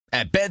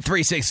At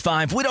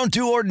Bet365, we don't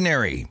do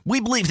ordinary. We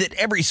believe that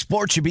every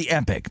sport should be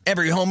epic.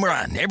 Every home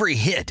run, every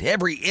hit,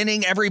 every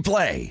inning, every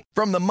play.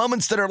 From the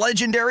moments that are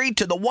legendary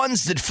to the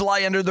ones that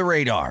fly under the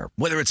radar.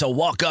 Whether it's a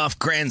walk-off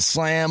grand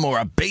slam or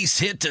a base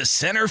hit to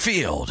center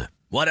field.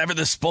 Whatever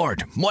the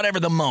sport, whatever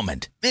the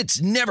moment.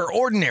 It's never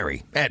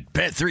ordinary at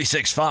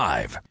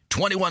Bet365.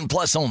 21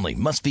 plus only.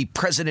 Must be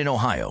present in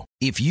Ohio.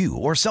 If you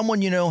or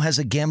someone you know has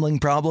a gambling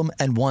problem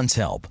and wants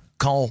help,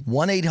 call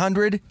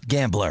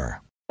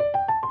 1-800-GAMBLER.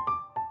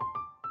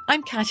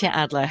 I'm Katya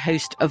Adler,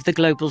 host of The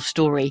Global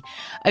Story.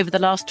 Over the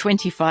last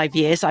 25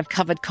 years, I've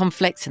covered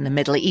conflicts in the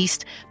Middle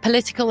East,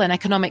 political and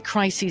economic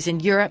crises in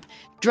Europe,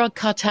 drug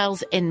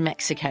cartels in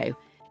Mexico.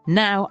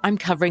 Now I'm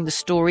covering the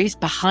stories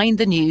behind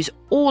the news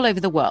all over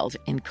the world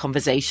in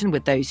conversation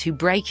with those who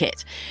break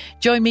it.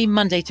 Join me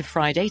Monday to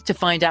Friday to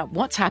find out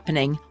what's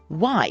happening,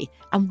 why,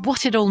 and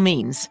what it all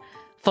means.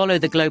 Follow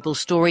The Global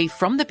Story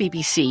from the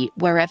BBC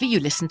wherever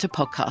you listen to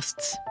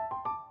podcasts.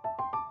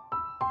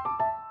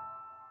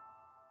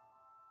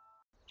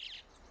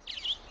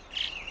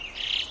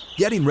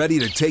 Getting ready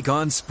to take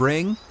on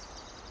spring?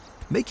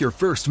 Make your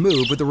first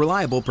move with the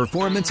reliable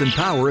performance and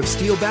power of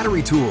Steel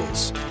battery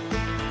tools.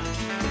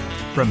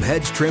 From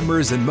hedge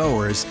trimmers and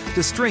mowers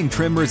to string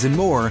trimmers and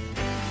more,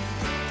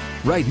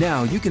 right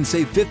now you can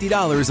save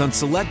 $50 on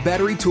select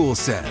battery tool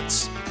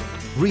sets.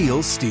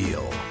 Real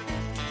Steel.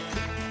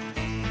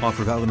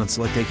 Offer valid on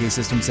select AK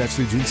system sets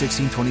through June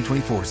 16,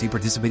 2024. See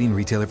participating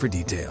retailer for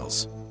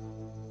details.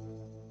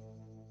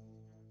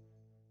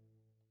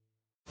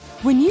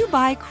 When you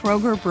buy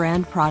Kroger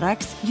brand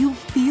products, you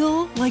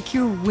feel like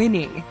you're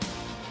winning.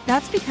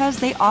 That's because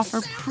they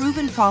offer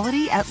proven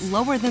quality at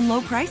lower than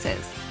low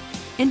prices.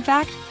 In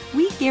fact,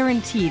 we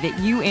guarantee that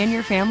you and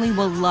your family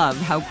will love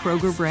how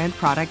Kroger brand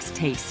products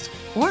taste,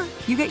 or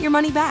you get your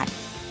money back.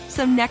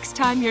 So next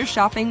time you're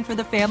shopping for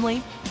the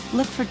family,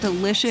 look for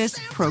delicious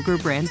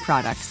Kroger brand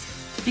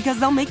products, because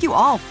they'll make you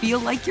all feel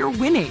like you're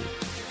winning.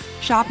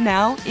 Shop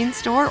now,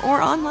 in-store,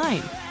 or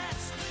online.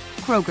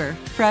 Kroger,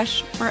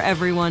 fresh for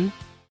everyone.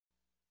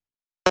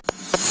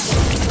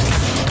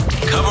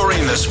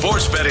 Covering the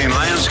sports betting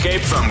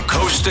landscape from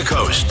coast to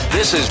coast.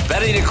 This is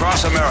Betting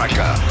Across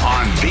America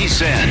on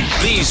VSiN,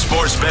 the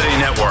Sports Betting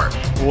Network.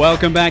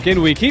 Welcome back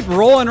in. We keep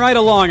rolling right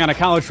along on a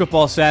college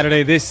football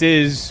Saturday. This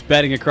is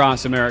Betting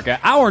Across America.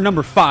 Hour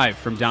number 5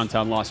 from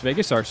downtown Las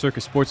Vegas. Our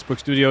Circus Sportsbook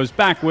studios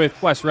back with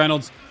Wes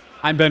Reynolds.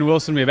 I'm Ben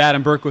Wilson. We have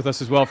Adam Burke with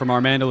us as well from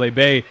our Mandalay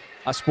Bay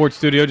sports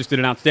studio. Just did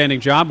an outstanding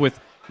job with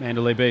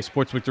Mandalay Bay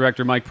Sportsbook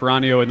Director Mike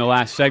Peranio in the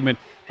last segment.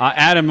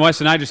 Adam,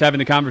 Wes, and I just having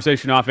the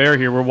conversation off air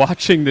here. We're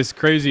watching this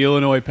crazy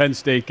Illinois-Penn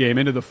State game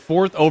into the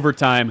fourth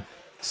overtime,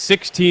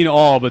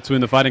 16-all between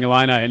the Fighting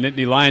Illini and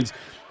Nittany Lions.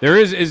 There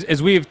is,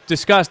 as we've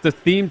discussed, the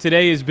theme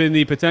today has been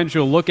the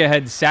potential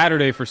look-ahead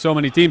Saturday for so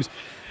many teams.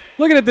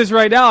 Looking at this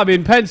right now, I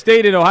mean, Penn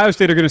State and Ohio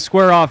State are going to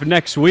square off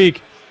next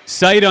week.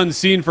 Sight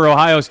unseen for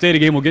Ohio State, a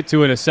game we'll get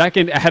to in a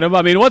second. Adam,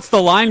 I mean, what's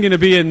the line going to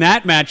be in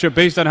that matchup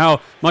based on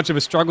how much of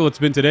a struggle it's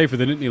been today for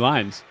the Nittany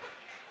Lions?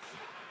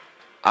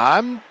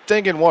 I'm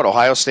thinking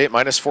Ohio State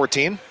minus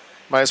 14?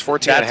 Minus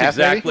 14 and a half,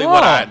 exactly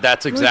maybe?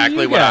 That's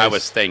exactly what I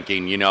was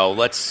thinking. You know,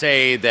 let's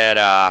say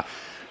that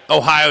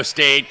Ohio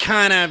State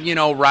kind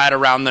of, right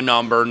around the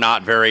number,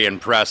 not very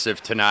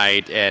impressive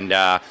tonight.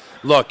 And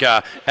look,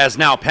 as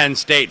now Penn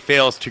State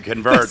fails to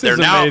convert, they're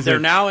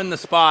now in the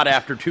spot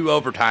after 2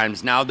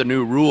 overtimes. Now the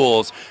new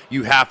rules,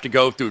 you have to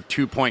go through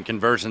 2-point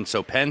conversion.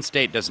 So Penn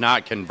State does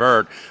not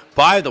convert.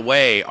 By the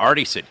way,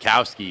 Artie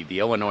Sitkowski, the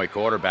Illinois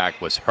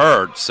quarterback, was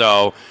hurt.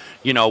 So,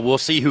 we'll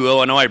see who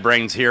Illinois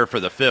brings here for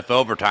the 5th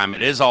overtime.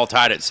 It is all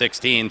tied at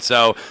 16,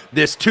 so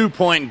this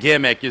 2-point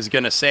gimmick is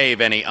going to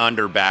save any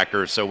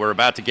underbackers. So we're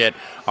about to get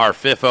our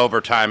 5th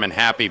overtime in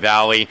Happy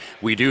Valley.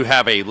 We do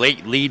have a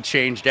late lead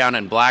change down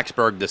in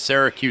Blacksburg. The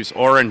Syracuse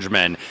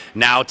Orangemen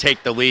now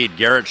take the lead.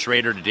 Garrett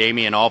Schrader to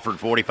Damian Alford,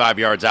 45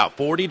 yards out,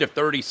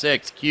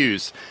 40-36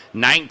 Cuse.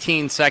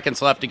 19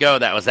 seconds left to go.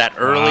 That was that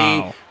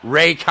early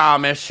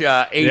Raycom-ish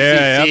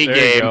ACC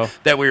game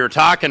that we were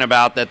talking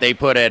about that they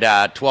put at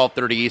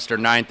 12:30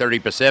 Eastern,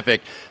 9:30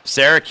 Pacific.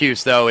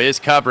 Syracuse, though, is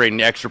covering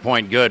the extra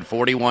point good,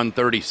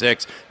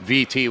 41-36.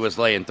 VT was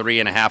laying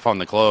 3.5 on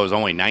the close.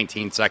 Only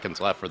 19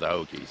 seconds left for the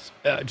Hokies.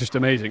 Just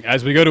amazing.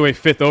 As we go to a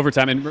 5th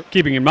overtime, and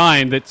keeping in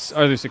mind that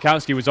Arthur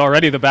Sitkowski was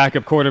already the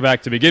backup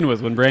quarterback to begin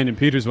with when Brandon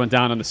Peters went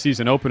down on the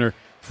season opener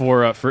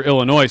for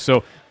Illinois.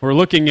 So we're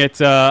looking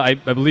at, I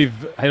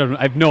believe, I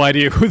have no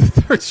idea who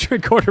the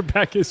 3rd-string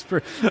quarterback is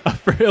for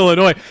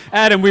Illinois.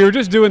 Adam, we were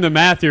just doing the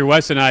math here,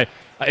 Wes and I.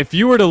 If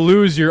you were to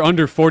lose your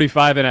under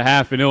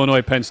 45.5 in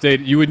Illinois-Penn State,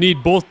 you would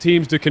need both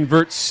teams to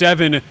convert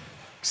 7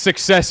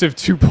 successive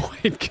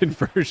 2-point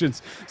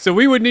conversions. So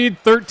we would need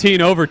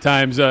 13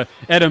 overtimes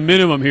at a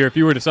minimum here if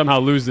you were to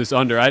somehow lose this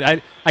under. I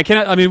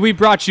cannot. I mean, we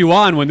brought you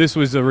on when this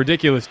was a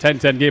ridiculous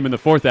 10-10 game in the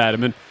 4th,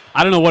 Adam, and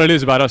I don't know what it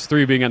is about us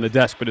 3 being on the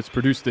desk, but it's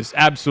produced this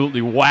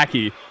absolutely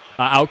wacky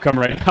outcome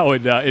right now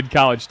in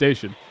College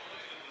Station.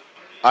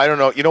 I don't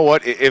know. You know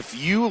what?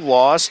 If you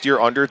lost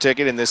your under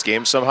ticket in this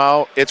game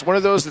somehow, it's one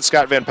of those that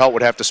Scott Van Pelt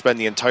would have to spend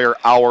the entire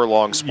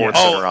hour-long Sports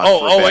Center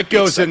on. It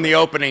goes in the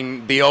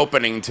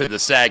opening to the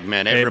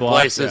segment. It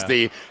replaces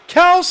the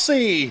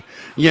Kelsey,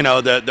 or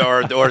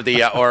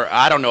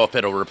I don't know if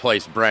it'll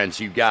replace Brent's.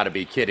 You got to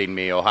be kidding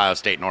me. Ohio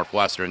State,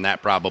 Northwestern,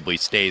 that probably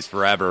stays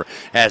forever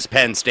as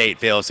Penn State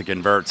fails to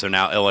convert. So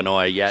now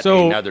Illinois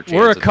another chance. So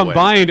we're a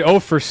combined 0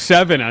 for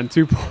 7 on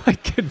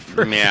 2-point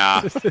conversion.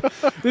 Yeah,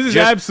 this is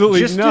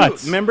absolutely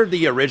nuts. Remember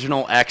the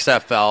original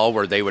XFL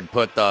where they would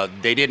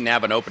they didn't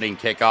have an opening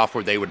kickoff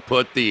where they would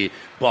put the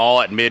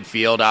ball at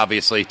midfield.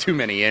 Obviously, too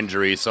many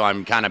injuries, so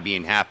I'm kind of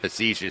being half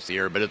facetious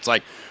here, but it's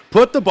like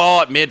put the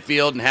ball at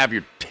midfield and have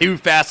your 2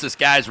 fastest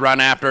guys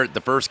run after it.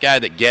 The first guy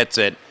that gets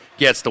it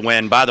gets the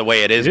win. By the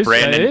way, it is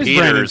Brandon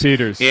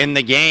Peters in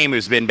the game,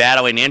 who's been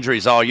battling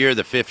injuries all year,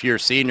 the 5th-year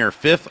senior.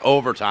 5th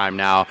overtime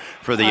now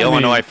for the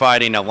Illinois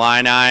Fighting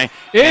Illini.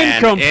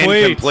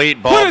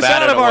 Incomplete. Ball. Put us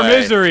out of our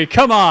misery.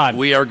 Come on.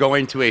 We are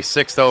going to a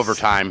 6th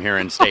overtime here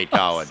in State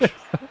College.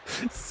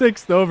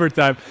 6th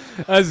overtime.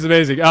 This is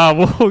amazing.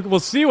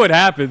 We'll see what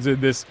happens in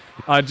this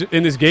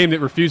game that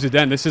refuses to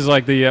end. This is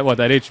like the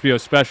that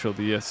HBO special,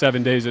 the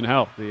 7 Days in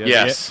Hell.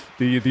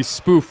 The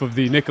spoof of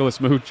the Nicholas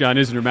Mahut John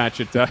Isner match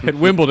at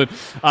Wimbledon.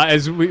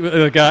 As we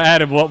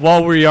Adam,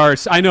 while we are,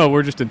 I know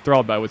we're just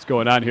enthralled by what's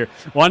going on here.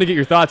 Want to get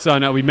your thoughts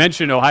on? We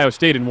mentioned Ohio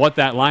State and what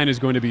that line is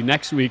going to be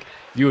next week.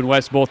 You and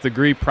Wes both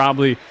agree,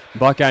 probably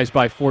Buckeyes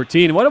by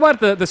 14. What about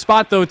the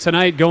spot though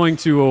tonight, going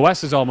to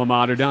Wes's alma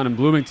mater down in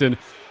Bloomington,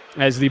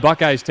 as the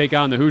Buckeyes take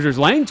on the Hoosiers,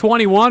 laying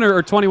 21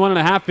 or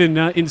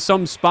 21.5 in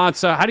some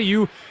spots. How do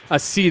you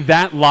see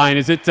that line?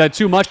 Is it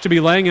too much to be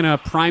laying in a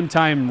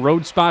primetime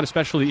road spot,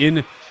 especially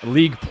in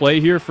league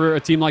play here for a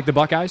team like the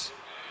Buckeyes?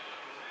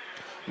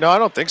 No, I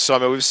don't think so. I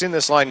mean, we've seen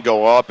this line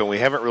go up, and we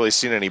haven't really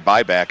seen any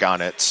buyback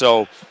on it.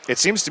 So it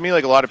seems to me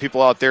like a lot of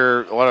people out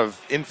there, a lot of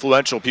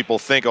influential people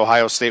think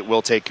Ohio State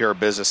will take care of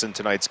business in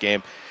tonight's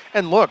game.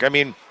 And look, I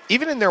mean,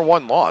 even in their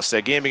one loss,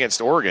 that game against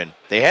Oregon,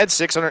 they had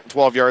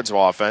 612 yards of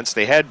offense.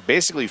 They had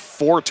basically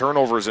 4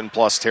 turnovers in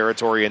plus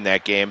territory in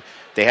that game.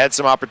 They had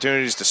some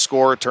opportunities to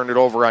score, turn it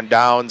over on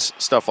downs,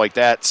 stuff like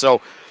that.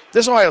 So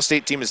this Ohio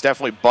State team is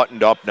definitely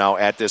buttoned up now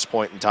at this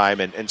point in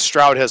time, and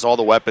Stroud has all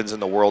the weapons in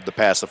the world to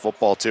pass the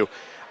football to.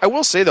 I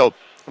will say, though,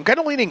 I'm kind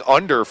of leaning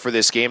under for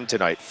this game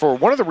tonight for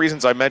one of the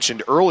reasons I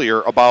mentioned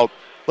earlier about,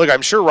 look,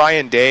 I'm sure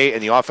Ryan Day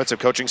and the offensive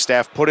coaching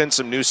staff put in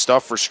some new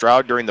stuff for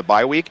Stroud during the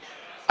bye week.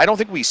 I don't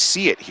think we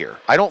see it here.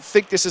 I don't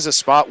think this is a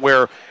spot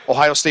where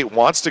Ohio State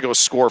wants to go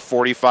score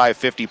 45,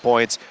 50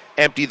 points,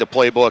 empty the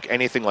playbook,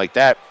 anything like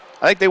that.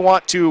 I think they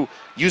want to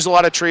use a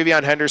lot of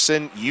Travion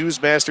Henderson,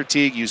 use Master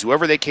Teague, use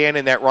whoever they can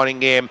in that running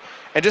game,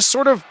 and just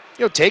sort of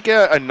take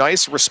a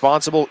nice,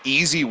 responsible,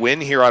 easy win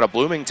here out of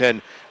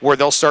Bloomington, where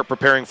they'll start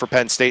preparing for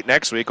Penn State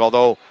next week.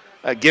 Although,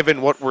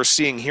 given what we're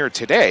seeing here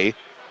today,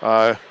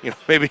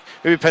 maybe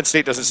Penn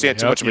State doesn't stand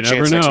too much of a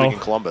chance next week in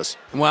Columbus.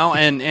 Well,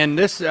 and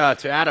this,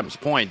 to Adam's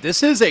point,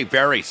 this is a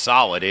very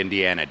solid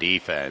Indiana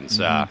defense.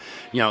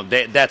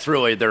 That's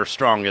really their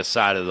strongest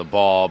side of the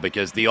ball,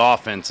 because the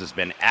offense has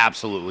been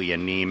absolutely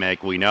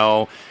anemic. We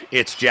know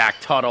it's Jack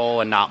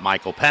Tuttle and not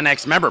Michael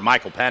Penix. Remember,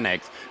 Michael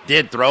Penix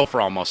did throw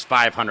for almost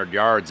 500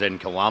 yards in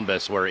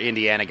Columbus, where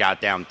Indiana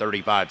got down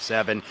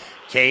 35-7.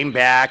 Came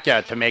back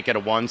to make it a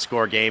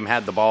one-score game,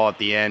 had the ball at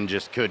the end,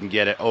 just couldn't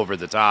get it over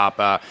the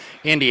top.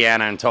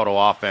 Indiana in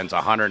total offense,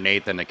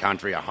 108th in the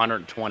country,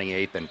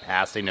 128th in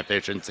passing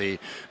efficiency.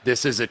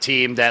 This is a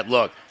team that,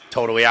 look,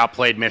 totally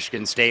outplayed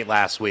Michigan State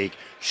last week.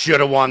 Should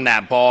have won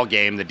that ball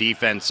game. The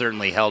defense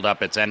certainly held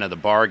up its end of the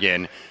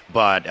bargain,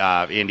 but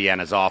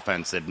Indiana's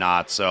offense did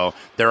not. So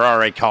they're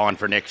already calling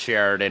for Nick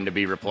Sheridan to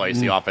be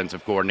replaced, the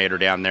offensive coordinator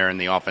down there,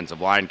 and the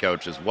offensive line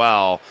coach as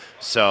well.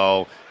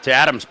 So to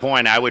Adam's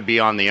point, I would be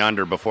on the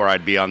under before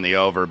I'd be on the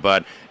over.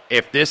 But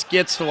if this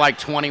gets to like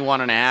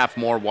 21.5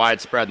 more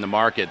widespread in the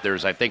market,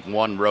 there's, I think,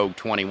 one rogue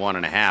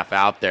 21.5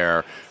 out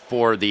there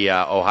for the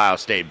Ohio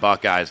State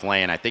Buckeyes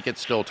laying. I think it's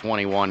still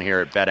 21 here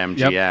at BetMGM.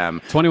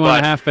 Yep.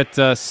 21.5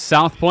 at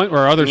South Point,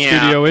 where our other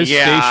studio is.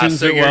 Stations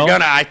so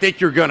I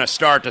think you're going to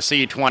start to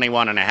see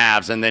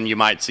 21.5s, and then you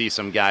might see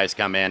some guys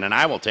come in, and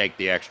I will take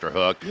the extra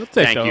hook.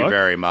 Thank you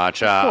very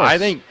much. I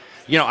think,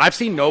 I've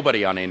seen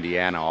nobody on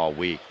Indiana all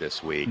week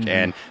this week,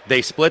 and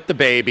they split the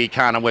baby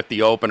kind of with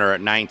the opener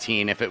at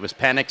 19. If it was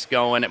Penix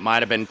going, it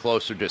might have been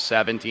closer to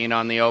 17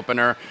 on the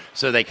opener,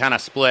 so they kind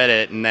of split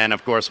it, and then,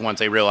 of course, once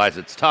they realize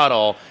it's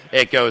Tuttle,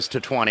 it goes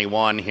to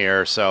 21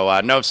 here, so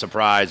no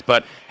surprise.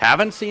 But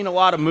haven't seen a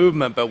lot of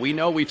movement, but we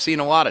know we've seen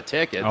a lot of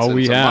tickets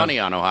and some money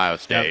on Ohio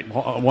State.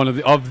 One of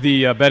the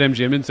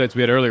BetMGM insights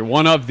we had earlier,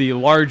 one of the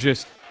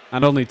largest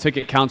not only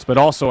ticket counts, but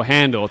also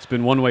handle. It's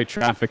been one-way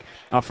traffic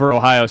for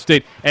Ohio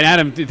State. And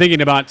Adam,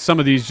 thinking about some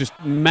of these just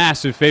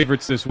massive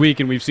favorites this week,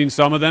 and we've seen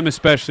some of them,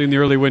 especially in the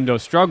early window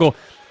struggle,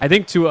 I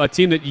think to a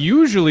team that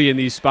usually in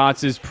these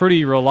spots is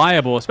pretty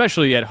reliable,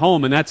 especially at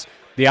home, and that's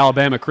the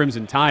Alabama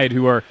Crimson Tide,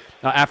 who are,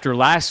 after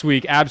last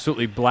week,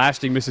 absolutely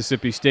blasting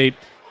Mississippi State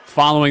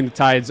following the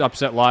Tide's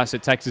upset loss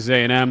at Texas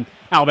A&M.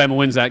 Alabama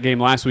wins that game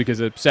last week as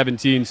a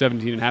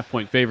 17.5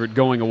 point favorite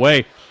going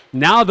away.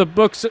 Now the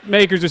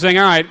bookmakers are saying,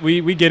 all right,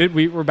 we get it.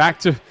 We're back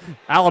to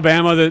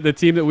Alabama, the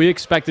team that we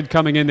expected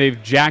coming in.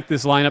 They've jacked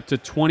this line up to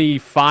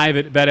 25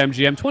 at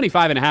BetMGM,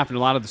 25.5 in a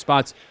lot of the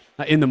spots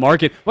in the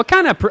market. What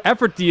kind of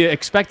effort do you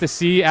expect to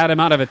see, Adam,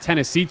 out of a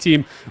Tennessee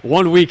team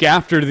 1 week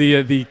after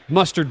the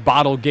mustard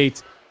bottle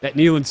gate at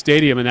Neyland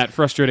Stadium and that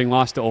frustrating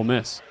loss to Ole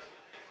Miss?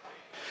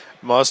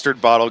 Mustard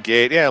bottle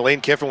gate. Yeah,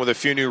 Lane Kiffin with a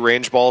few new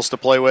range balls to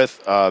play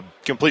with.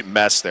 Complete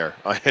mess there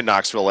in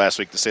Knoxville last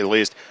week, to say the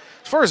least.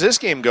 As far as this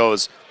game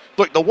goes,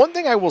 look, the one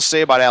thing I will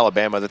say about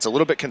Alabama that's a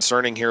little bit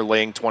concerning here,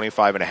 laying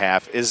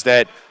 25.5, is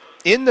that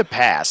in the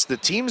past, the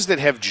teams that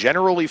have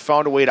generally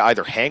found a way to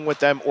either hang with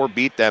them or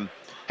beat them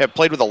have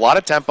played with a lot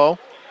of tempo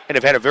and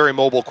have had a very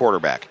mobile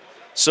quarterback.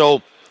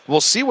 So we'll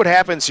see what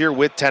happens here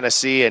with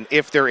Tennessee and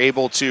if they're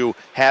able to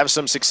have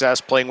some success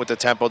playing with the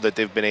tempo that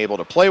they've been able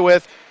to play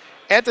with.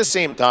 At the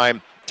same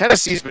time,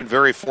 Tennessee's been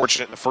very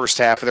fortunate in the first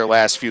half of their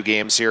last few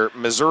games here.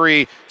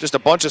 Missouri, just a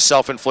bunch of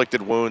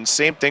self-inflicted wounds.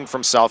 Same thing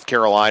from South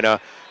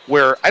Carolina,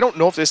 where I don't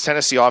know if this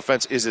Tennessee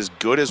offense is as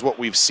good as what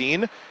we've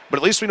seen, but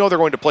at least we know they're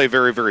going to play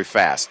very, very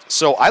fast.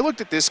 So I looked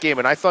at this game,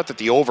 and I thought that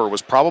the over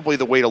was probably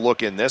the way to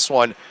look in this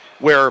one,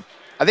 where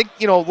I think,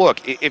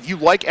 look, if you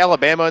like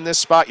Alabama in this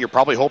spot, you're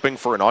probably hoping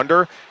for an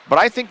under, but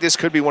I think this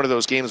could be one of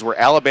those games where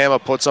Alabama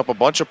puts up a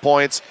bunch of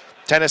points,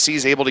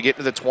 Tennessee's able to get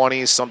into the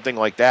 20s, something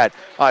like that,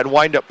 and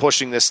wind up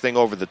pushing this thing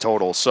over the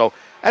total. So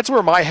that's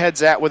where my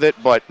head's at with it,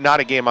 but not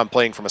a game I'm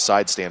playing from a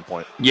side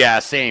standpoint. Yeah,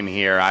 same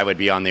here. I would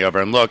be on the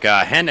over. And look,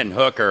 Hendon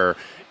Hooker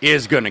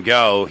is going to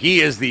go.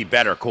 He is the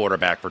better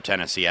quarterback for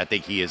Tennessee. I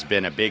think he has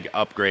been a big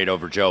upgrade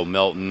over Joe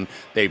Milton.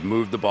 They've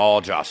moved the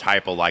ball. Josh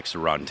Heupel likes to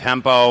run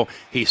tempo.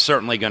 He's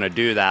certainly going to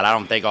do that. I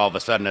don't think all of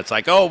a sudden it's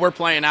like, oh, we're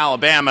playing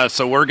Alabama,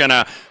 so we're going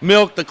to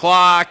milk the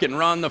clock and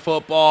run the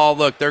football.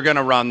 Look, they're going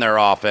to run their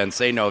offense.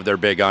 They know they're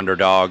big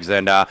underdogs.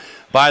 And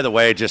by the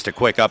way, just a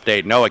quick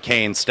update, Noah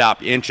Cain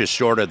stopped inches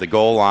short of the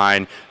goal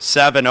line,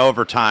 7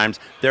 overtimes.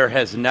 There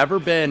has never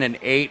been an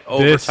 8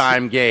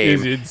 overtime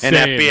game in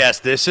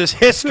FBS. This is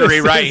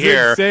history right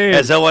here,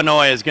 as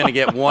Illinois is going to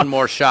get one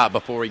more shot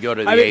before we go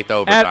to the 8th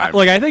overtime.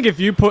 I think if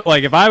you put,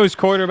 if I was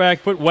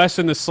quarterback, put Wes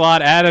in the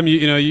slot, Adam, I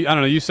don't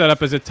know, you set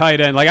up as a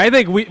tight end. I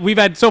think we've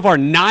had so far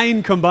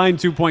 9 combined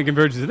 2-point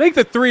conversions. I think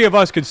the 3 of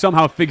us could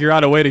somehow figure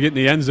out a way to get in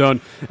the end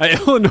zone.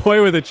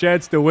 Illinois with a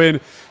chance to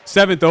win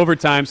 7th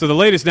overtime. So the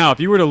latest now, if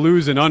you were to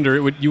lose an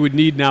under, you would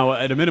need now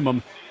at a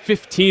minimum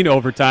 15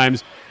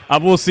 overtimes.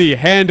 We'll see.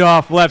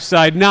 Handoff left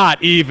side,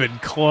 not even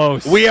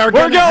close. We're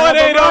going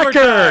 8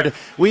 record.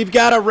 We've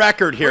got a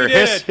record here.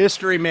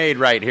 History made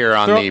right here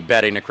on the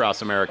Betting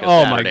Across America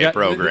Saturday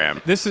program.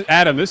 This is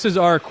Adam. This is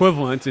our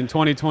equivalent in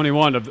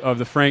 2021 of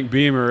the Frank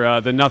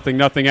Beamer, the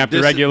nothing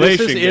after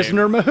regulation. This is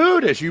Isner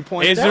Mahood, as you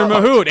pointed out.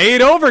 Isner Mahood,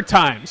 8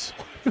 overtimes.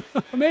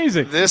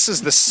 Amazing. This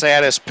is the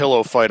saddest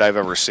pillow fight I've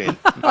ever seen.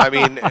 I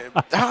mean,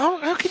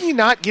 how can you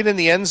not get in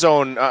the end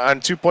zone on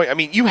 2-point? I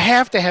mean, you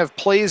have to have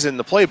plays in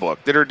the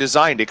playbook that are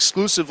designed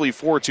exclusively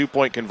for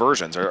 2-point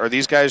conversions. Are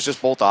these guys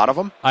just bolt out of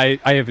them? I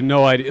have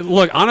no idea.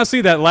 Look, honestly,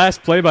 that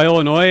last play by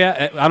Illinois,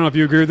 I don't know if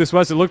you agree with this,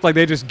 Wes, it looked like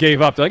they just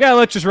gave up. They're like,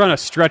 let's just run a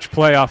stretch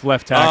play off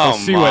left tackle,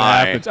 see what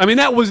happens. I mean,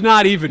 that was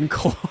not even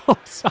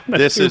close.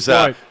 This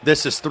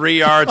is 3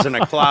 yards and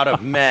a cloud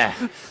of meh,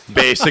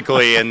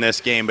 basically, in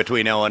this game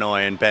between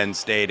Illinois and Penn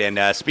State.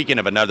 And speaking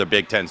of another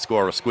Big Ten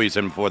score, we'll squeeze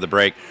in before the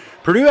break.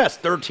 Purdue has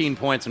 13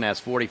 points and has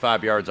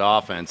 45 yards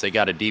offense. They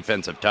got a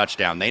defensive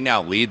touchdown. They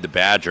now lead the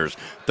Badgers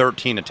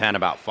 13-10,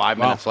 about 5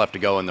 minutes left to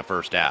go in the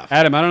first half.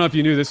 Adam, I don't know if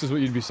you knew this is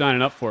what you'd be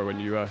signing up for when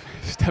you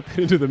step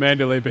into the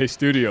Mandalay Bay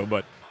studio,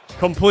 but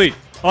complete,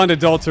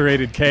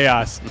 unadulterated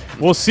chaos.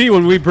 We'll see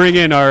when we bring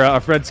in our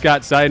Fred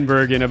Scott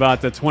Seidenberg in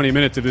about 20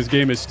 minutes if this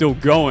game is still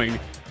going.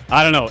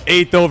 I don't know,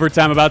 8th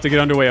overtime about to get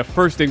underway, a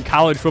first in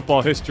college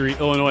football history,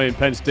 Illinois and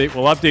Penn State.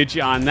 We'll update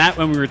you on that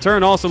when we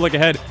return. Also look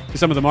ahead to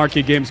some of the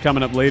marquee games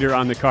coming up later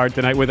on the card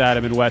tonight with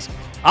Adam and Wes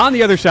on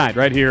the other side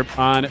right here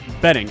on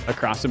Betting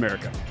Across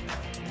America.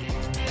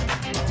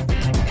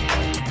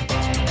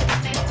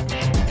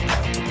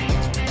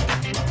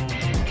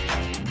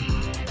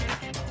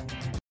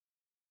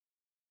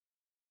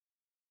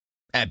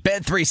 At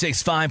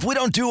Bet365, we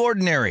don't do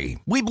ordinary.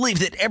 We believe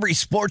that every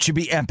sport should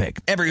be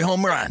epic. Every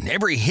home run,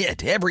 every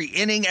hit, every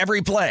inning,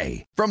 every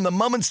play. From the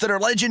moments that are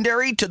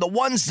legendary to the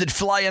ones that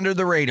fly under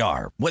the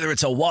radar. Whether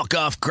it's a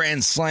walk-off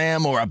grand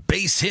slam or a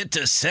base hit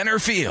to center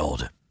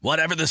field.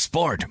 Whatever the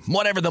sport,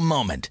 whatever the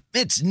moment.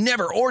 It's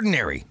never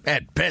ordinary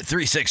at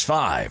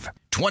Bet365.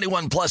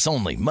 21 plus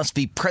only. Must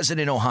be present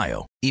in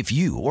Ohio. If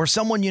you or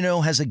someone you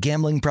know has a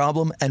gambling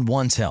problem and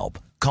wants help,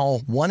 call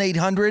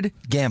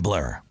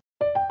 1-800-GAMBLER.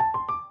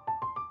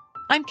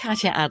 I'm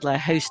Katya Adler,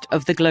 host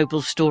of The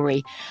Global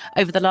Story.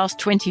 Over the last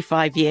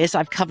 25 years,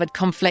 I've covered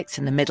conflicts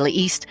in the Middle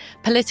East,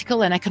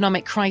 political and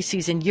economic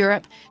crises in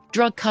Europe,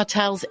 drug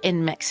cartels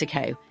in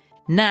Mexico.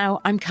 Now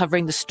I'm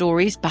covering the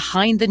stories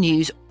behind the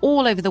news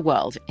all over the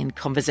world in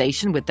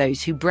conversation with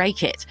those who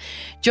break it.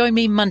 Join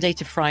me Monday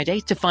to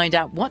Friday to find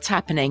out what's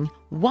happening,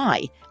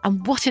 why,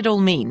 and what it all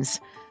means.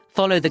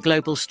 Follow The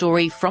Global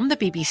Story from the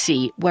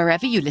BBC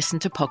wherever you listen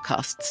to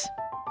podcasts.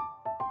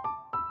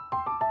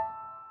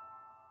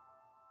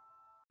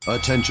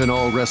 Attention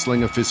all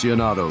wrestling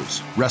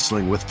aficionados.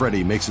 Wrestling with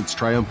Freddie makes its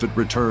triumphant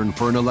return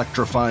for an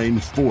electrifying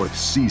 4th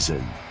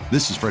season.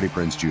 This is Freddie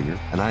Prinze Jr.,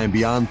 and I am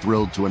beyond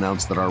thrilled to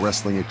announce that our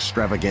wrestling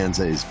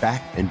extravaganza is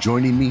back, and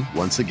joining me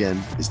once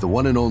again is the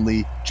one and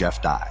only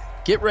Jeff Dye.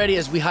 Get ready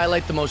as we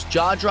highlight the most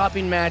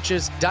jaw-dropping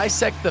matches,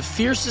 dissect the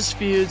fiercest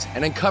feuds,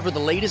 and uncover the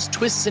latest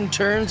twists and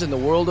turns in the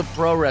world of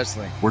pro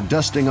wrestling. We're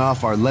dusting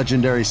off our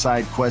legendary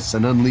side quests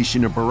and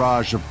unleashing a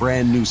barrage of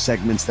brand new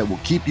segments that will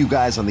keep you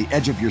guys on the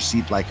edge of your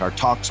seat like our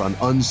talks on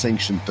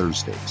Unsanctioned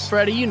Thursdays.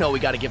 Freddie, you know we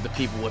got to give the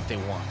people what they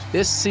want.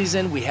 This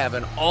season, we have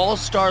an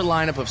all-star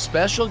lineup of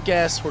special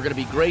guests who are going to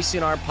be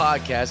gracing our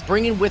podcast,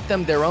 bringing with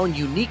them their own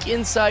unique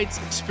insights,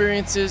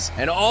 experiences,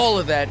 and all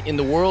of that in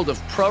the world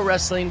of pro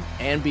wrestling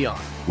and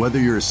beyond.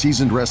 Whether you're a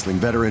seasoned wrestling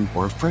veteran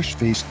or a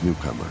fresh-faced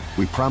newcomer,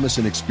 we promise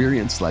an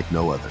experience like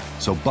no other.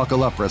 So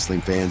buckle up,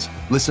 wrestling fans.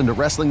 Listen to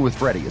Wrestling with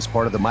Freddie as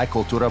part of the My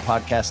Cultura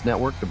Podcast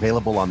Network,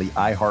 available on the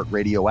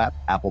iHeartRadio app,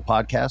 Apple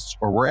Podcasts,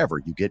 or wherever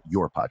you get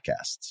your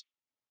podcasts.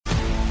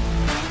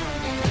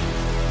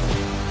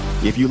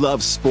 If you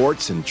love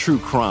sports and true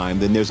crime,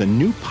 then there's a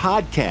new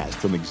podcast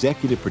from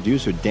executive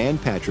producer Dan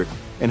Patrick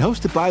and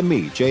hosted by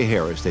me, Jay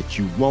Harris, that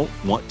you won't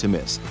want to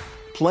miss.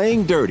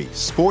 Playing Dirty: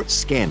 Sports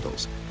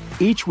Scandals.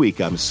 Each week,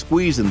 I'm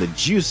squeezing the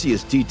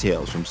juiciest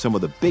details from some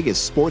of the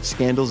biggest sports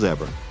scandals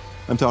ever.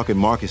 I'm talking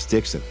Marcus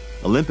Dixon,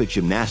 Olympic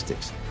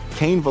gymnastics,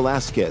 Cain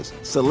Velasquez,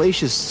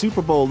 salacious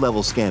Super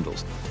Bowl-level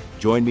scandals.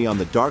 Join me on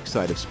the dark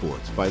side of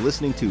sports by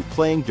listening to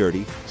Playing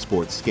Dirty: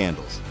 Sports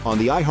Scandals on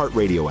the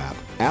iHeartRadio app,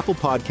 Apple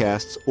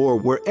Podcasts, or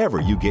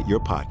wherever you get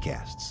your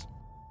podcasts.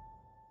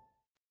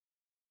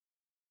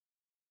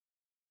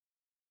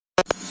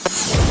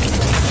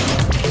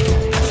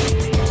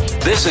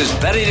 This is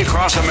Betting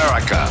Across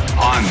America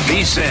on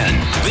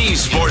VSiN, the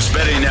Sports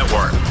Betting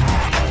Network.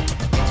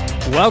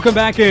 Welcome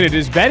back in. It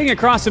is Betting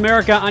Across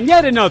America on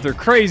yet another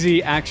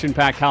crazy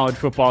action-packed college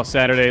football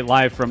Saturday,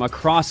 live from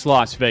across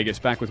Las Vegas.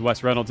 Back with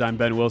Wes Reynolds, I'm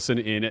Ben Wilson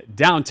in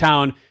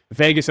downtown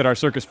Vegas at our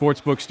Circa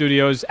Sportsbook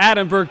studios.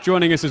 Adam Burke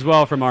joining us as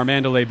well from our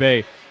Mandalay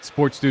Bay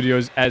sports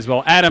studios as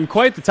well. Adam,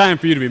 quite the time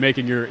for you to be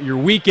making your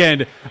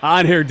weekend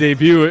on-air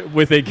debut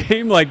with a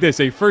game like this,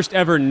 a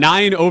first-ever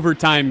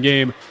 9-overtime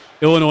game.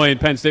 Illinois and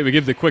Penn State. We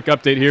give the quick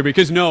update here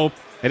because no,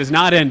 it has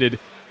not ended.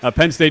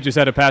 Penn State just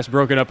had a pass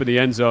broken up in the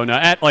end zone.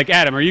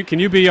 Adam, can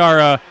you be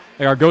our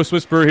ghost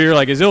whisperer here?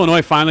 Like, is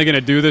Illinois finally going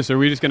to do this, or are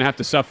we just going to have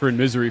to suffer in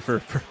misery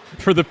for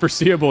the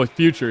foreseeable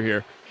future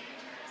here?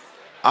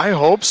 I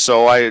hope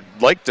so. I'd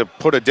like to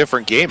put a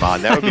different game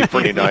on. That would be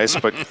pretty nice.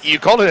 But you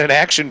called it an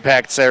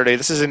action-packed Saturday.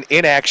 This is an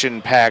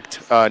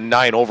inaction-packed 9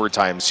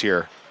 overtimes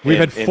here. We've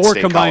had 4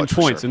 combined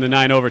points in the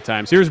 9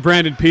 overtimes. Here's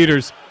Brandon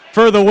Peters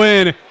for the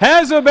win.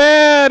 Has a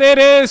bad. It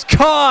is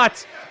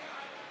caught.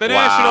 The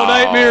national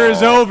nightmare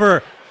is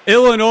over.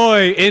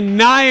 Illinois in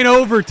 9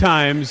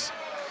 overtimes,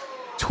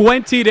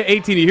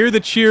 20-18. You hear the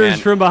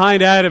cheers from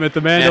behind Adam at the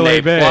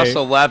Mandalay Bay. Plus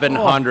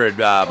 1,100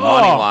 money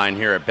line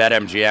here at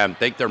BetMGM.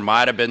 Think there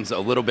might have been a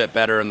little bit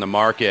better in the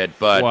market,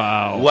 but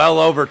well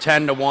over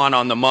 10-1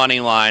 on the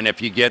money line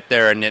if you get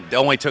there, and it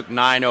only took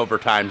 9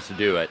 overtimes to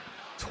do it.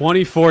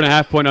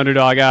 24.5-point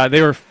underdog.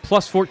 They were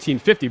plus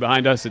 1450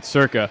 behind us at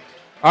Circa.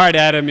 All right,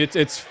 Adam,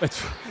 it's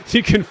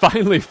you can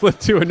finally flip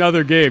to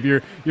another game.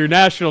 Your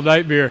national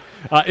nightmare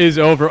is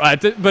over.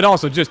 But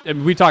also,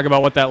 we talk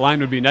about what that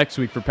line would be next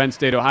week for Penn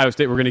State, Ohio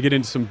State. We're going to get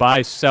into some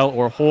buy, sell,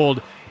 or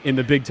hold in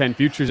the Big Ten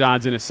futures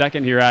odds in a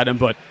second here, Adam.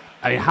 But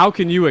how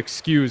can you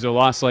excuse a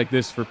loss like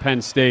this for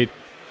Penn State,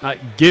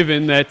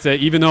 given that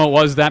even though it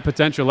was that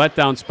potential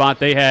letdown spot,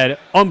 they had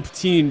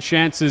umpteen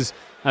chances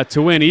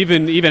to win,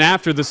 even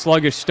after the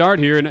sluggish start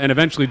here, and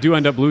eventually do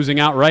end up losing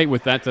outright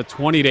with that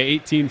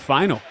 20-18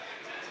 final.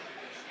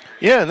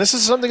 Yeah, and this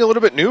is something a little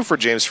bit new for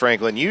James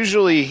Franklin.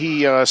 Usually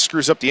he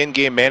screws up the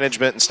in-game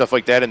management and stuff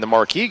like that in the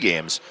marquee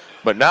games.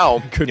 But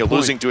now,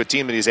 losing to a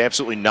team that he's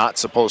absolutely not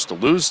supposed to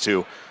lose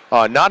to,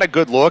 not a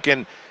good look.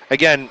 And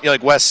again,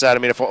 like Wes said, I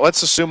mean,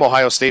 let's assume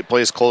Ohio State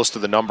plays close to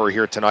the number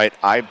here tonight.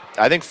 I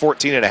think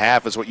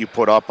 14.5 is what you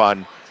put up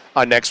on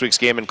next week's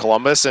game in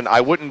Columbus, and I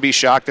wouldn't be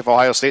shocked if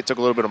Ohio State took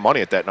a little bit of money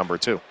at that number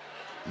too.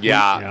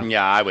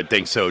 Yeah, I would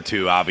think so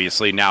too.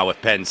 Obviously, now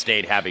with Penn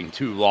State having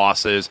 2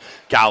 losses,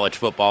 college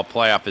football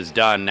playoff is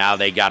done. Now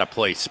they got to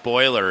play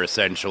spoiler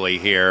essentially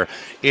here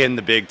in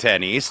the Big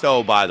Ten East.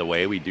 Oh, by the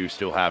way, we do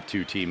still have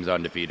 2 teams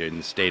undefeated in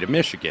the state of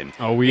Michigan.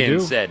 Oh, we do. In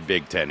said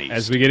Big Ten East.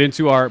 As we get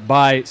into our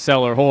buy,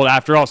 sell, or hold,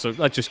 after also,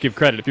 let's just give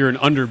credit. If you're an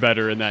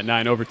under-better in that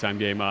 9 overtime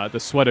game, the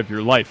sweat of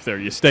your life there,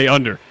 you stay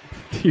under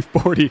the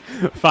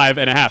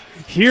 45.5.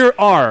 here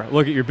are,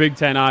 look at your Big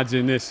Ten odds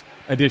in this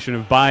edition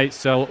of Buy,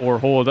 Sell, or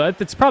Hold.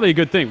 That's probably a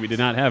good thing we did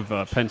not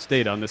have Penn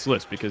State on this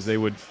list, because they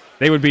would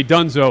be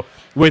donezo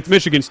with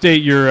Michigan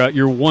State,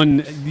 your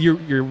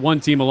one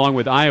team along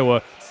with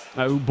Iowa,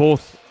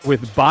 both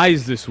with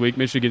buys this week.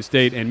 Michigan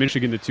State and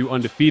Michigan, the two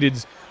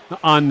undefeateds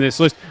on this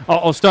list.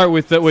 I'll start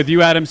with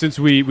you, Adam, since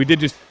we did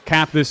just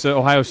cap this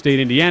Ohio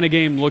State-Indiana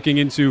game, looking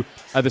into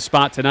the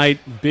spot tonight.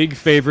 Big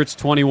favorites,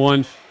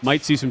 21.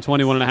 Might see some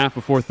 21.5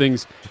 before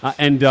things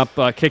end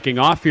up kicking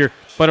off here.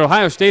 But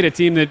Ohio State, a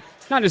team that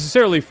not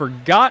necessarily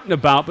forgotten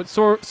about, but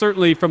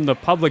certainly from the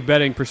public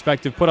betting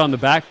perspective, put on the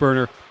back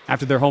burner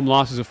after their home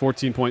loss as a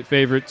 14-point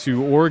favorite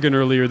to Oregon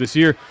earlier this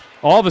year.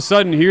 All of a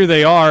sudden, here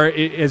they are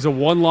as a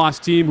one-loss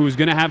team who's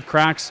going to have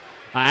cracks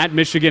at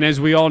Michigan, as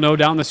we all know,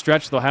 down the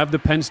stretch. They'll have the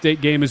Penn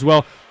State game as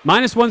well.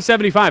 Minus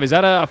 175, is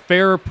that a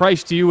fair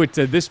price to you at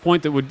this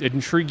point that would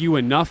intrigue you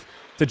enough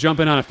to jump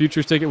in on a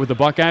futures ticket with the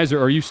Buckeyes,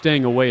 or are you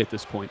staying away at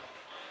this point?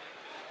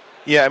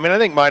 Yeah, I mean, I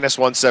think minus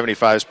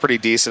 175 is pretty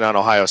decent on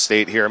Ohio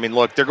State here. I mean,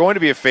 look, they're going to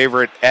be a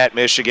favorite at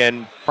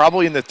Michigan,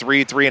 probably in the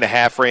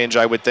 3.5 range,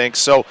 I would think.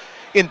 So,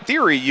 in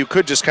theory, you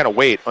could just kind of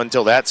wait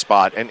until that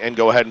spot and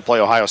go ahead and play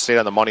Ohio State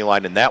on the money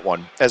line in that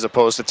one, as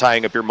opposed to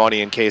tying up your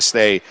money in case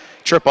they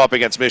trip up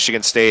against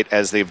Michigan State,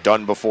 as they've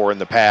done before in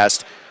the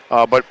past.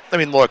 But, I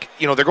mean, look,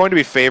 they're going to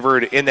be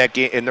favored in that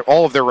game, in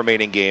all of their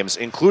remaining games,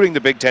 including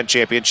the Big Ten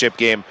championship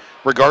game,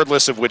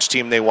 regardless of which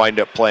team they wind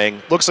up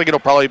playing. Looks like it'll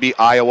probably be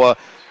Iowa.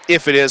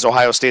 If it is,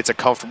 Ohio State's a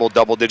comfortable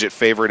double-digit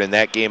favorite in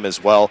that game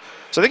as well.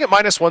 So I think at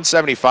minus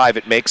 175,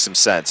 it makes some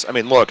sense. I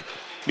mean, look,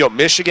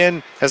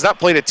 Michigan has not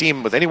played a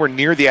team with anywhere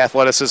near the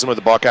athleticism of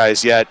the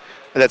Buckeyes yet.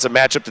 That's a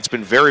matchup that's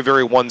been very,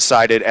 very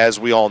one-sided, as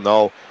we all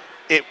know.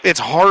 It's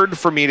hard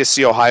for me to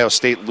see Ohio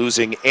State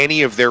losing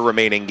any of their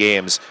remaining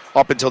games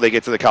up until they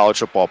get to the college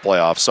football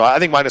playoffs. So I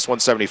think minus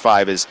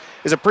 175 is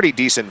a pretty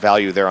decent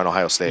value there on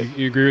Ohio State.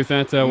 You agree with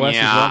that, Wes?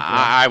 Yeah, as well?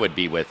 I would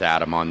be with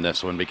Adam on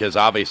this one, because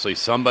obviously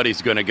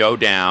somebody's going to go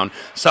down.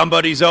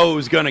 Somebody's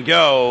O's going to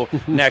go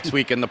next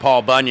week in the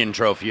Paul Bunyan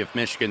Trophy. If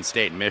Michigan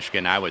State and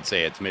Michigan, I would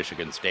say it's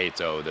Michigan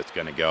State's O that's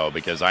going to go,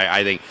 because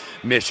I think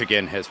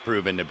Michigan has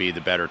proven to be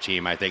the better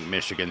team. I think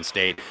Michigan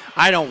State,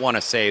 I don't want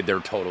to say they're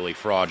totally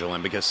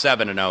fraudulent, because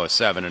 7-0 is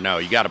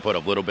 7-0. You got to put a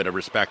little bit of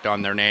respect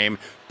on their name,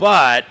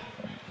 but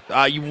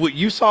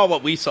you saw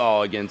what we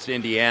saw against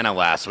Indiana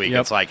last week.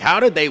 Yep. It's like, how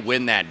did they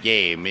win that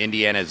game?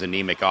 Indiana's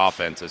anemic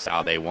offense is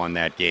how they won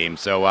that game.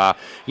 So,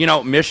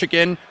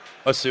 Michigan,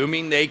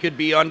 assuming they could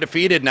be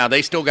undefeated. Now,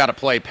 they still got to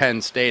play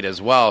Penn State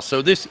as well.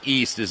 So this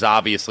East is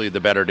obviously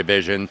the better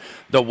division.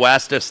 The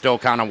West is still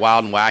kind of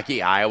wild and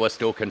wacky. Iowa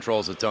still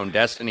controls its own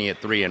destiny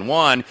at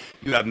 3-1.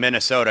 You have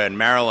Minnesota and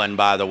Maryland,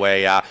 by the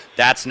way.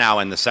 That's now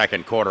in the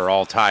second quarter,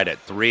 all tied at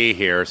 3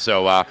 here.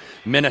 So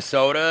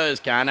Minnesota is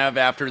kind of,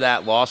 after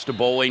that loss to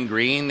Bowling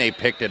Green, they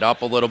picked it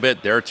up a little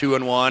bit. They're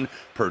 2-1.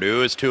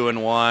 Purdue is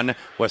 2-1.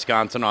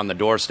 Wisconsin on the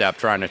doorstep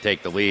trying to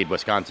take the lead.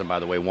 Wisconsin, by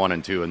the way,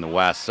 1-2 in the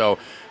West. So,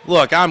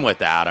 look, I'm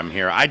with Adam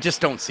here. I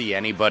just don't see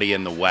anybody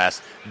in the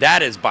West.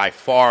 That is by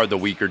far the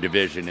weaker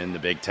division in the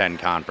Big Ten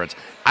Conference.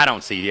 I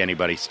don't see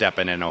anybody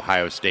stepping in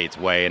Ohio State's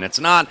way. And it's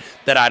not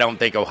that I don't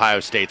think Ohio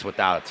State's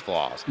without its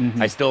flaws.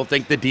 I still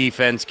think the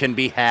defense can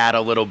be had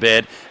a little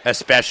bit,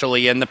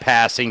 especially in the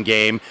passing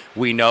game.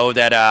 We know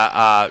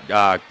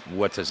that,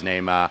 what's his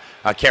name?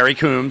 Kerry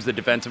Coombs, the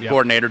defensive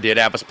coordinator, did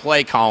have his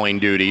play calling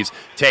duties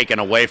taken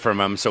away from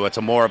him. So it's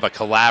a more of a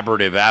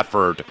collaborative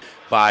effort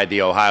by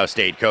the Ohio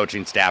State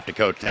coaching staff to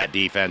coach that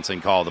defense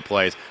and call the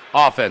plays.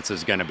 Offense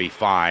is going to be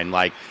fine.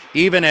 Like,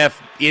 even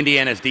if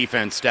Indiana's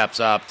defense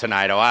steps up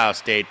tonight, Ohio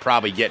State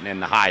probably getting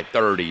in the high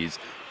 30s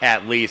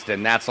at least,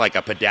 and that's like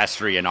a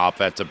pedestrian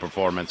offensive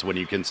performance when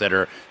you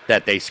consider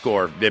that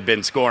they've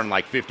been scoring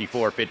like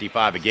 54,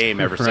 55 a game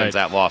ever since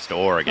that loss to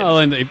Oregon. Well,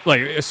 and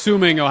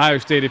assuming Ohio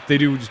State, if they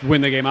do just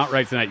win the game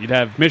outright tonight, you'd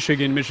have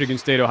Michigan, Michigan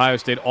State, Ohio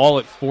State all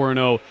at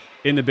 4-0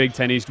 in the Big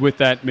Ten East with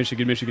that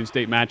Michigan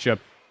State matchup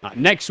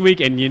next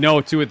week. And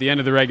too, at the end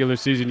of the regular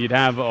season, you'd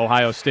have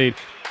Ohio State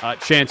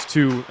chance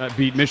to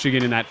beat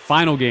Michigan in that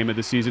final game of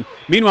the season.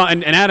 Meanwhile,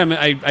 and Adam,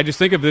 I just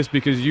think of this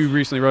because you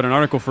recently wrote an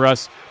article for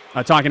us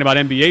talking about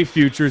NBA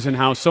futures and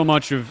how so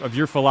much of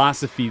your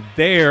philosophy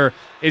there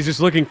is just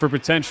looking for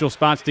potential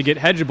spots to get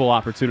hedgeable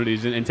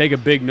opportunities and take a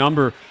big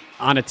number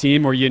on a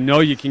team where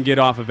you can get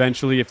off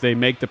eventually if they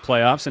make the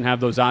playoffs and have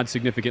those odds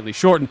significantly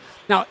shortened.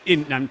 Now,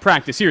 in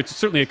practice here, it's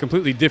certainly a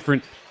completely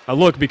different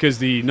look because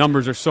the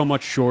numbers are so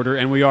much shorter,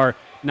 and we are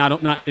not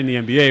in the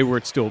NBA where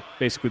it's still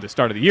basically the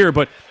start of the year,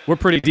 but we're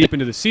pretty deep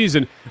into the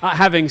season.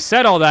 Having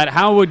said all that,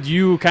 how would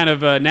you kind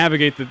of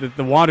navigate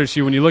the waters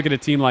here when you look at a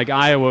team like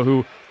Iowa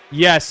who,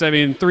 yes, I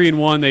mean,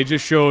 3-1, they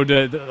just showed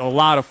a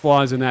lot of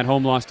flaws in that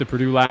home loss to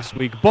Purdue last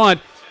week, but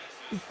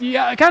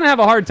I kind of have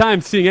a hard time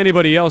seeing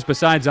anybody else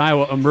besides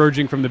Iowa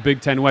emerging from the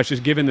Big Ten West,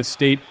 just given the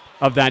state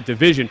of that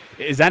division.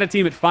 Is that a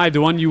team at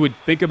 5-1 you would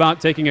think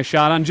about taking a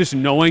shot on, just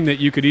knowing that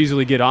you could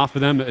easily get off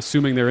of them,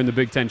 assuming they're in the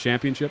Big Ten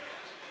championship?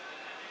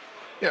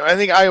 I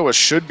think Iowa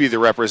should be the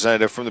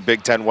representative from the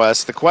Big Ten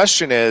West. The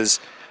question is,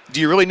 do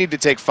you really need to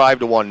take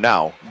 5-1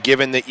 now,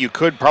 given that you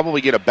could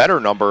probably get a better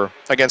number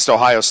against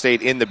Ohio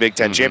State in the Big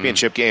Ten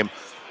championship game,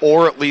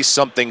 or at least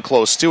something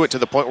close to it, to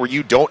the point where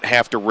you don't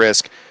have to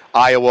risk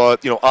Iowa,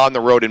 on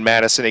the road in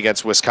Madison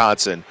against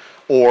Wisconsin,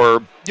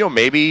 or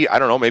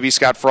maybe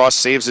Scott Frost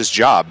saves his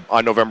job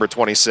on November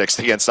 26th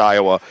against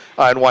Iowa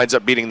and winds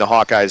up beating the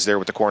Hawkeyes there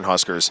with the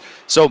Cornhuskers.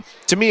 So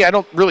to me, I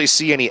don't really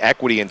see any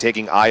equity in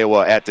taking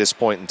Iowa at this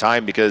point in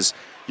time, because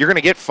you're going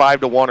to get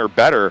 5-1 or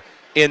better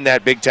in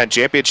that Big Ten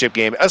championship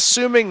game,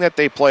 assuming that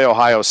they play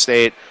Ohio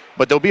State,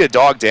 but they'll be a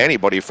dog to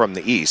anybody from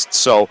the East.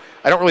 So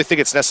I don't really think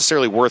it's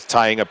necessarily worth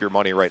tying up your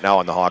money right now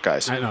on the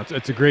Hawkeyes. I know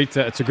it's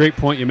a great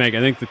point you make. I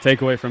think the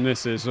takeaway from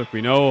this is, look,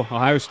 we know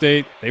Ohio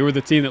State, they were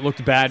the team that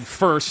looked bad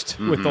first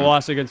with the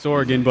loss against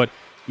Oregon, but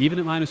even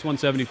at minus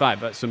 175,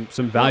 but some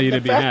value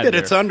to be had. The fact that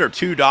it's under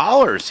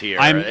 $2 here,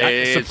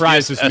 it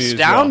surprises me.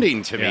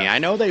 Astounding to me. I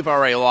know they've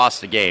already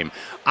lost the game.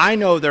 I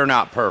know they're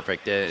not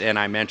perfect, and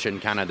I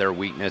mentioned kind of their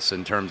weakness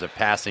in terms of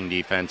passing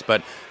defense,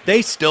 but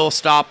they still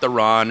stop the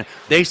run.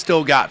 They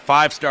still got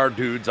 5-star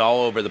dudes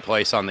all over the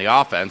place on the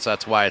offense.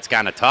 That's why it's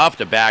kind of tough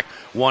to back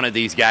one of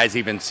these guys,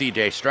 even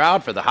C.J.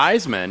 Stroud, for the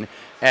Heisman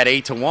at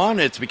 8-1.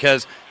 It's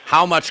because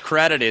how much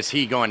credit is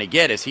he going to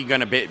get? Is he going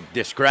to be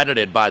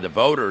discredited by the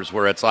voters,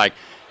 where it's like,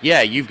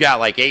 yeah, you've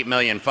got like 8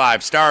 million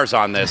 5 stars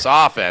on this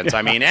offense.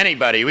 I mean,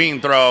 anybody. We can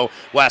throw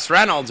Wes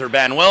Reynolds or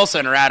Ben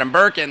Wilson or Adam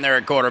Burke in there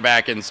at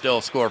quarterback and still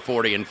score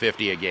 40 and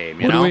 50 a game.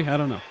 You know? I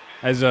don't know.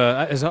 As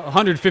a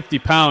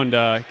 150-pound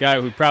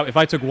guy who probably, if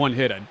I took one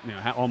hit,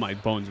 all my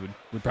bones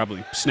would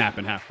probably snap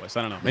in half. Wes,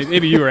 I don't know.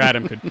 Maybe you or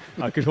Adam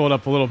could hold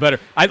up a little better.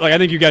 I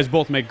think you guys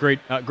both make great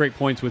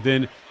points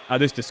within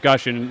this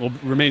discussion. It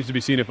remains to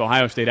be seen if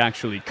Ohio State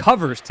actually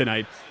covers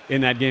tonight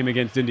in that game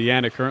against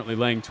Indiana, currently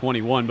laying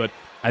 21. But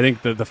I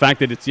think the fact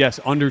that it's,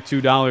 under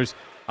 $2,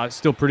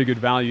 still pretty good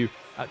value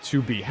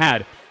to be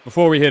had.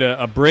 Before we hit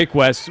a break,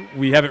 Wes,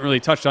 we haven't really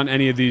touched on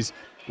any of these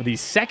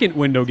second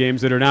window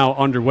games that are now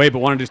underway, but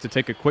wanted just to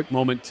take a quick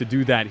moment to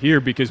do that here,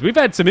 because we've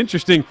had some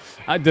interesting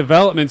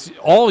developments.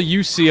 All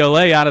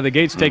UCLA out of the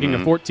gates taking a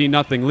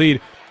 14-0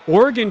 lead.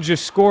 Oregon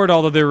just scored,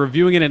 although they're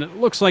reviewing it, and it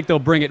looks like they'll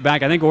bring it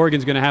back. I think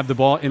Oregon's going to have the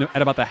ball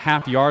at about the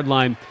half-yard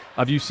line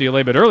of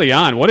UCLA. But early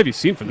on, what have you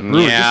seen from the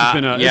Bruins? This has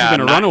been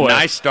a runaway.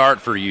 Nice start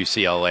for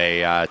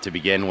UCLA to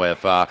begin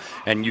with.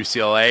 And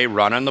UCLA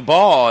running the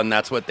ball, and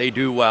that's what they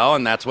do well,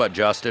 and that's what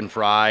Justin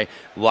Fry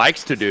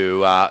likes to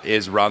do,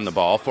 is run the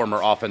ball.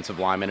 Former offensive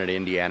lineman at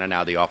Indiana,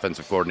 now the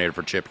offensive coordinator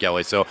for Chip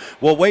Kelly. So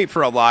we'll wait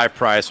for a live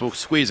price. We'll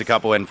squeeze a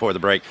couple in for the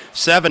break.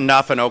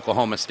 7-0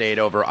 Oklahoma State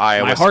over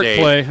Iowa State.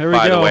 Play. There we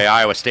By go. the way,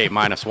 Iowa State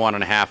minus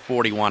 1.5,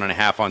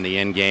 41.5 on the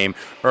end game,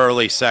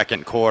 early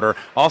second quarter.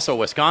 Also,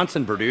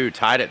 Wisconsin-Purdue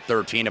tied at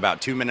 13,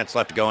 about 2 minutes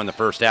left to go in the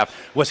first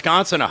half.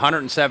 Wisconsin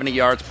 170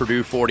 yards,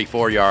 Purdue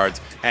 44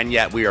 yards, and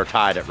yet we are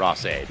tied at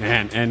Ross-Ade.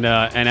 Man, and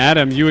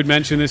Adam, you had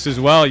mentioned this as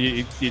well.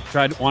 You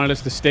wanted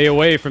us to stay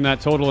away from that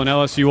total in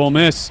LSU Ole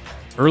Miss.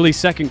 Early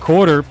second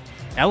quarter,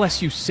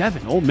 LSU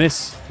 7, Ole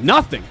Miss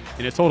nothing,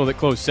 in a total that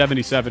closed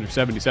 77 or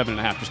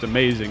 77.5. Just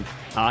amazing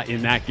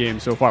in that game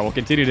so far. We'll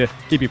continue to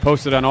keep you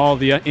posted on all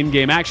the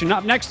in-game action.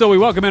 Up next, though, we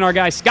welcome in our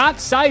guy Scott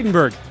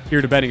Seidenberg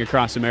here to Betting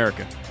Across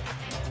America.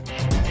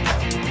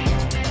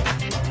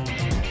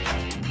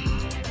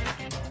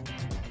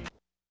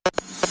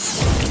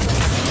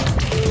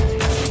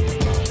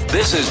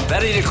 This is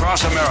Betting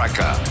Across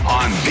America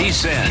on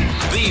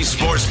VSiN, the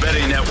Sports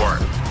Betting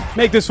Network.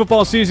 Make this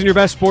football season your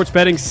best sports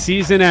betting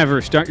season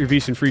ever. Start your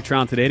VSiN free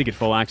trial today to get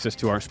full access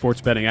to our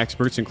sports betting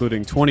experts,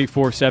 including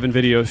 24/7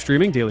 video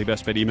streaming, daily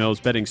best bet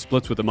emails, betting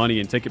splits with the money,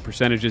 and ticket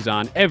percentages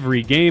on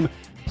every game,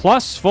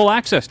 plus full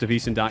access to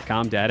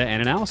VSiN.com data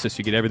and analysis.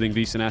 You get everything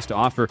VSiN has to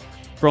offer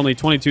for only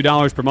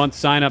 $22 per month.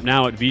 Sign up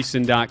now at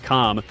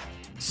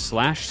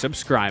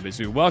VSiN.com/subscribe. As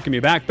we welcome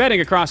you back, Betting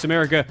Across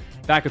America,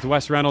 back with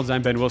Wes Reynolds.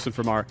 I'm Ben Wilson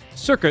from our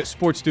Circa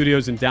Sports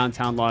Studios in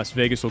downtown Las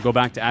Vegas. We'll go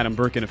back to Adam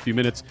Burke in a few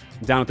minutes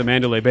down at the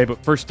Mandalay Bay.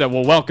 But first,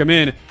 we'll welcome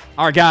in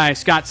our guy,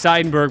 Scott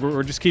Seidenberg.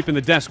 We're just keeping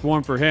the desk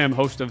warm for him,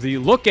 host of the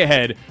Look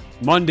Ahead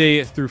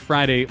Monday through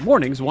Friday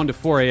mornings, 1 to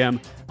 4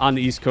 a.m. on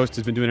the East Coast.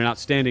 Has been doing an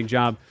outstanding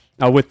job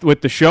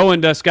with the show.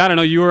 And Scott, I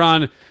know you were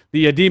on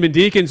the Demon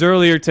Deacons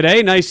earlier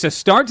today. Nice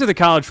start to the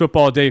college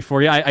football day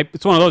for you.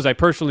 It's one of those I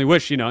personally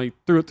wish, you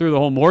threw the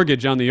whole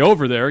mortgage on the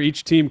over there.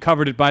 Each team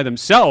covered it by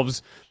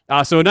themselves.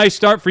 So a nice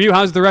start for you.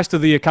 How's the rest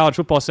of the college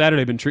football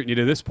Saturday been treating you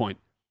to this point?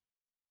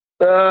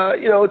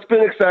 It's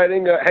been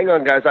exciting. Hang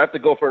on, guys. I have to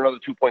go for another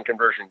 2-point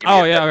conversion.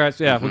 All right.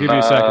 Yeah, we'll give you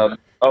a second.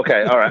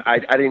 Okay, all right.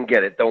 I didn't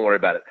get it. Don't worry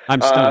about it.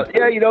 I'm stunned.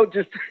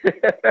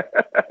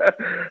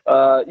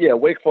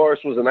 Wake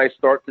Forest was a nice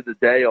start to the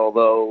day,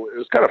 although it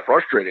was kind of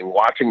frustrating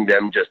watching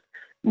them just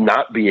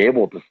not be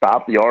able to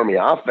stop the Army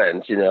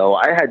offense.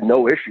 I had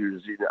no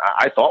issues.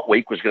 I thought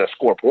Wake was going to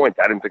score points.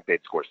 I didn't think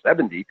they'd score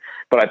 70,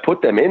 but I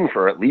put them in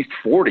for at least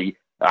 40.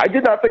 I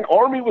did not think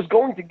Army was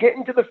going to get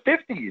into the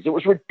 50s. It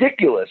was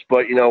ridiculous,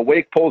 but,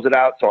 Wake pulls it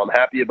out, so I'm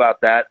happy about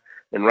that.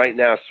 And right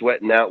now,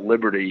 sweating out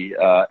Liberty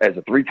as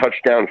a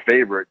 3-touchdown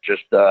favorite,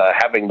 just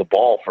having the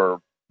ball for,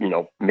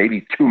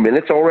 maybe 2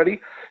 minutes already.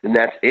 then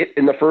that's it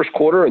in the first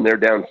quarter, and they're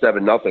down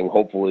 7-0.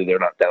 Hopefully they're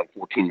not down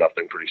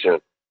 14-0 pretty soon.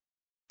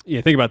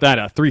 Yeah, think about that.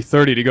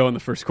 3:30 to go in the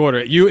first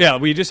quarter.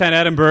 We just had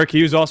Adam Burke.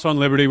 He was also on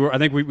Liberty. I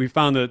think we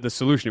found the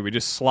solution. We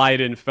just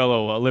slide in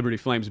fellow Liberty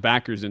Flames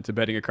backers into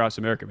betting across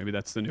America. Maybe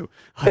that's the new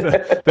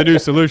the new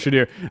solution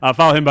here.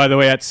 Follow him, by the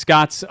way, at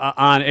Scott's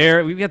on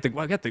air. We got the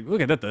look at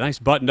that, the nice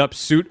buttoned up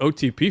suit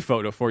OTP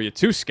photo for you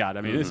too, Scott.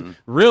 I mean, It's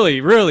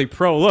really, really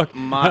pro look.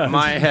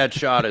 My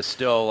headshot is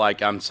still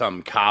like I'm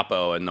some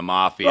capo in the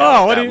mafia.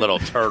 That little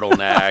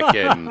turtleneck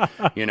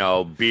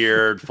and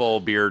beard, full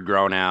beard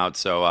grown out.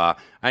 So.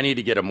 I need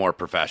to get a more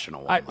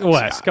professional one.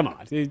 Wes, come on.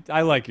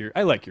 I like your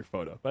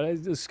photo,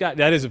 but Scott,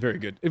 that is a very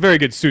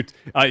good suit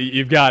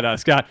you've got,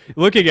 Scott.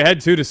 Looking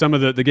ahead too to some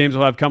of the games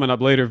we'll have coming up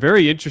later.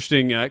 Very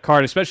interesting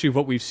card, especially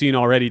what we've seen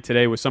already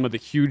today with some of the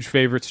huge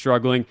favorites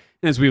struggling,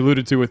 as we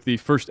alluded to with the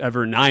first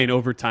ever 9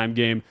 overtime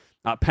game.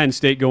 Penn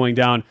State going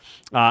down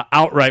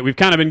outright. We've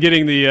kind of been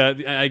getting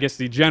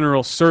the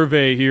general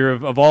survey here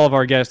of all of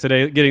our guests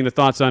today, getting the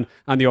thoughts on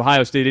the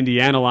Ohio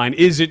State-Indiana line.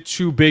 Is it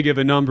too big of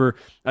a number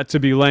to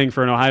be laying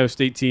for an Ohio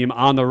State team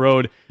on the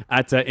road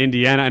at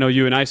Indiana? I know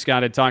you and I,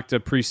 Scott, had talked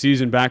to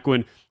preseason back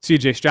when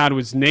C.J. Stroud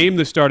was named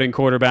the starting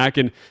quarterback,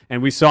 and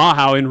we saw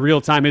how in real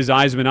time his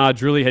Heisman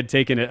odds really had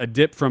taken a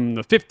dip from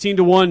the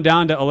 15-1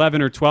 down to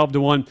 11 or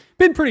 12-1.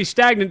 Been pretty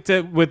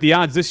stagnant with the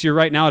odds this year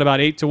right now at about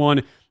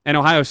 8-1. And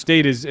Ohio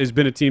State has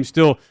been a team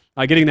still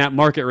getting that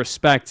market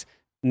respect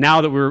now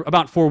that we're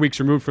about 4 weeks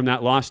removed from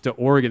that loss to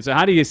Oregon. So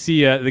how do you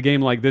see the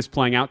game like this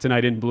playing out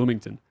tonight in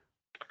Bloomington?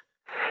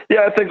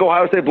 Yeah, I think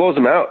Ohio State blows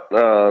them out.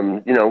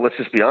 Let's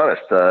just be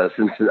honest.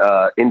 Since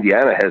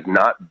Indiana has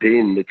not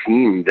been the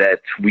team that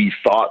we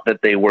thought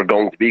that they were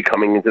going to be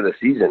coming into the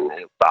season.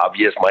 It's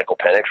obvious Michael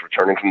Penix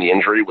returning from the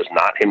injury was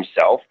not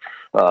himself.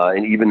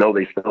 And even though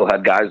they still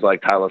had guys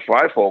like Tyler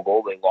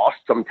Freifogel, they lost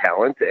some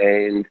talent.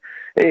 And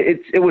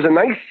it was a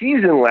nice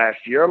season last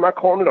year. I'm not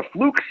calling it a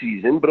fluke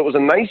season, but it was a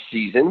nice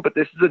season. But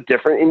this is a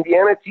different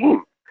Indiana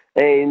team.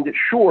 And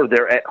sure,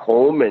 they're at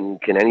home,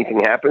 and can anything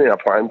happen in a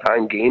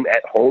primetime game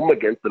at home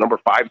against the number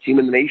 5 team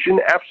in the nation?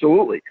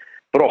 Absolutely.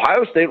 But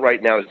Ohio State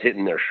right now is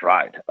hitting their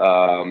stride.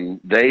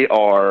 They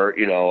are,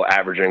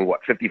 averaging,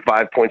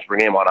 55 points per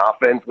game on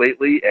offense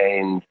lately,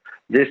 and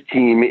this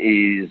team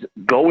is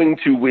going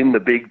to win the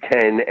Big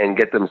Ten and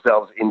get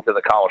themselves into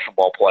the college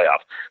football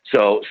playoff.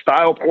 So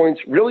style points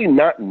really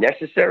not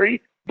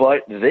necessary,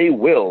 but they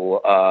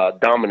will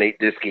dominate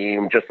this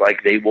game just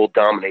like they will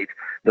dominate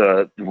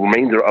the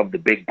remainder of the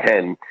Big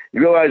Ten.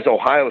 You realize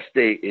Ohio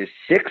State is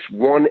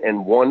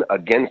 6-1-1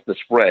 against the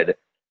spread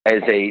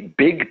as a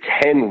Big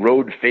Ten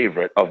road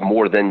favorite of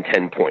more than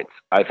 10 points.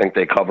 I think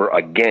they cover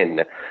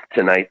again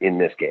tonight in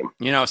this game.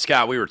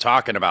 Scott, we were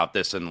talking about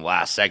this in the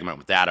last segment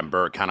with Adam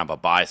Burke, kind of a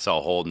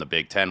buy-sell hold in the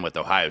Big Ten with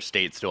Ohio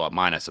State still at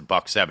minus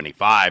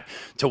 $1.75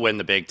 to win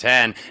the Big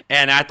Ten.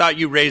 And I thought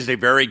you raised a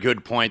very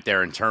good point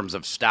there in terms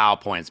of style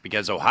points,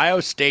 because Ohio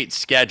State's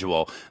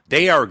schedule,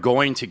 they are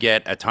going to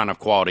get a ton of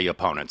quality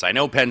opponents. I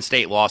know Penn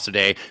State lost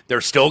today.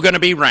 They're still going to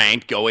be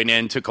ranked going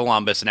into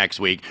Columbus next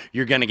week.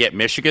 You're going to get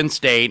Michigan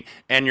State,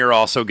 and you're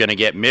also going to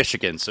get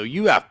Michigan. So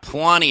you have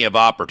plenty of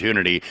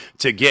opportunity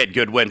to get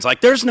good wins.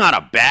 Like, there's not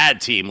a bad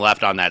team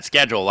left on that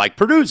schedule. Like,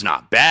 Purdue's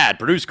not bad.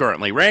 Purdue's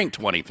currently ranked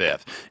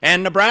 25th.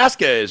 And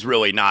Nebraska is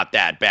really not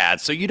that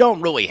bad. So you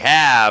don't really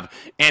have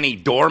any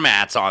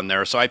doormats on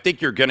there. So I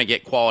think you're going to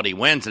get quality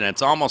wins. And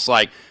it's almost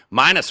like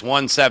minus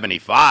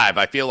 175.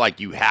 I feel like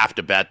you have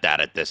to bet that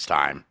at this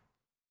time.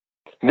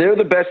 They're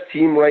the best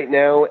team right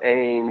now,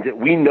 and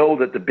we know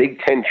that the Big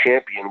Ten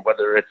champion,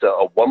 whether it's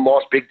a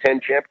one-loss Big Ten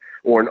champ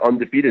or an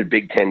undefeated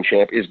Big Ten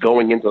champ, is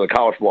going into the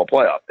college football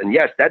playoff. And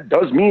yes, that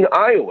does mean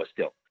Iowa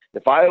still.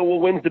 If Iowa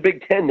wins the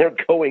Big Ten, they're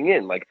going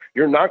in. Like,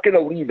 you're not going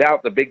to leave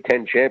out the Big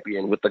Ten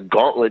champion with the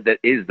gauntlet that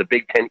is the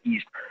Big Ten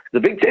East. The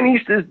Big Ten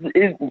East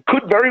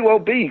could very well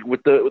be,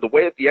 with the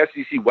way that the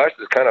SEC West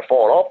has kind of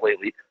fallen off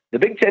lately, the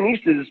Big Ten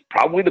East is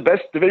probably the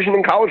best division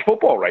in college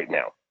football right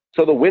now.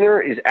 So the winner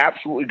is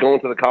absolutely going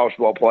to the college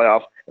football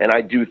playoff, and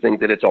I do think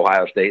that it's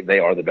Ohio State. They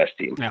are the best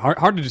team. Yeah,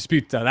 hard to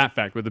dispute that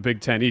fact with the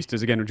Big Ten East.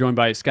 As again, we're joined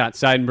by Scott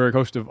Seidenberg,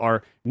 host of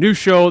our new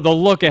show, The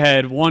Look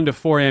Ahead, 1 to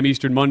 4 a.m.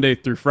 Eastern, Monday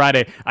through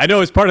Friday. I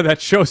know as part of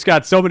that show,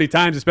 Scott, so many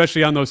times,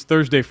 especially on those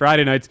Thursday,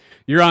 Friday nights,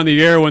 you're on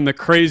the air when the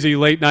crazy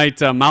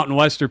late-night Mountain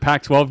West or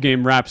Pac-12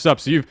 game wraps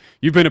up. So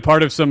you've been a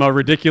part of some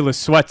ridiculous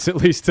sweats, at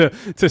least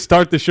to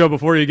start the show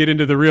before you get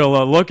into the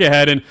real look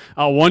ahead. And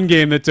one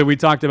game that we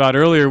talked about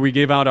earlier, we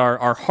gave out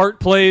our heart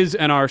plays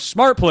and our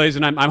smart plays,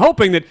 and I'm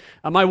hoping that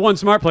my one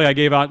smart play I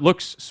gave out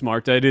looks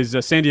smart. It is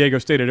San Diego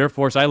State at Air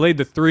Force. I laid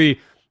the 3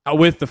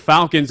 with the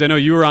Falcons. I know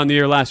you were on the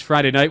air last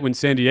Friday night when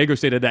San Diego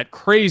State had that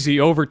crazy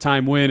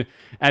overtime win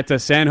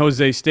at San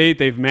Jose State.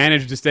 They've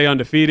managed to stay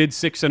undefeated,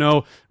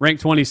 6-0,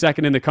 ranked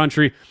 22nd in the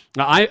country.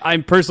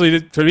 I'm personally,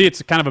 for me,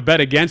 it's kind of a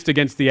bet against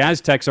the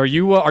Aztecs. Are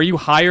you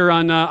higher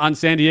on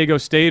San Diego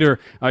State, or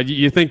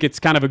you think it's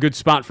kind of a good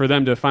spot for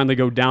them to finally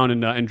go down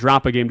and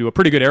drop a game to a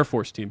pretty good Air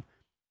Force team?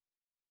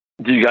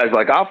 Do you guys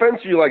like offense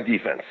or you like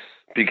defense?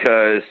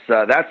 because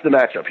that's the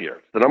matchup here.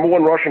 It's the number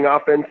one rushing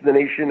offense in the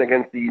nation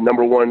against the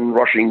number one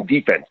rushing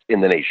defense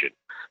in the nation.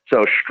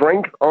 So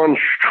strength on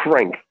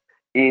strength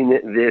in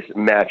this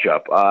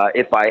matchup.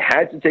 If I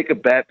had to take a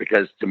bet,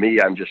 because to me,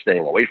 I'm just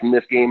staying away from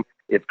this game,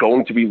 it's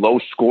going to be low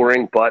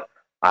scoring, but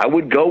I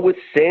would go with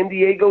San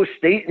Diego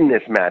State in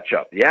this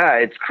matchup. Yeah,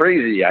 it's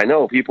crazy. I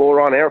know people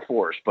are on Air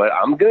Force, but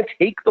I'm going to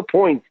take the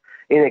points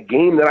in a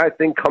game that I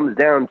think comes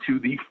down to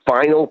the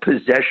final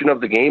possession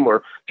of the game,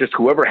 or just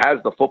whoever has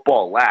the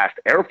football last.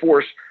 Air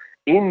Force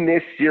in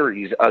this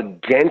series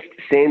against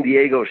San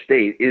Diego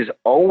State is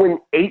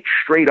 0-8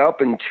 straight up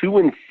and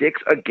 2-6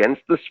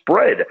 against the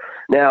spread.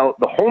 Now,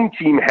 the home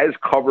team has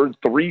covered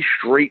 3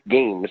 straight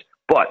games,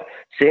 but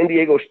San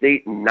Diego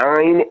State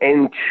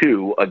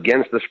 9-2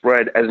 against the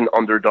spread as an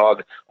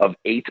underdog of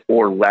 8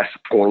 or less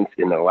points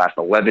in their last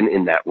 11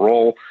 in that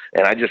role.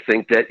 And I just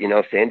think that,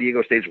 San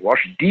Diego State's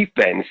rush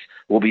defense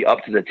will be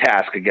up to the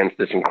task against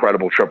this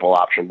incredible triple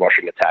option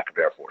rushing attack of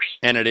Air Force.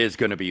 And it is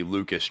going to be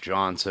Lucas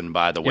Johnson,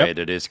 by the way,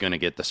 that is going to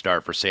get the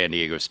start for San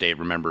Diego State.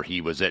 Remember, he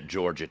was at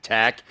Georgia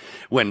Tech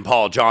when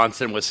Paul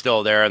Johnson was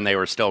still there, and they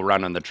were still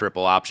running the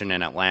triple option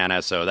in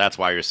Atlanta. So that's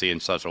why you're seeing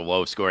such a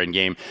low-scoring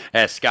game.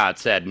 As Scott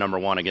said, number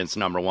one against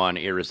number one,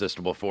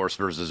 irresistible force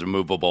versus a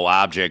movable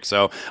object.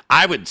 So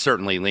I would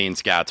certainly lean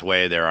Scott's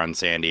way there on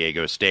San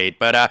Diego State.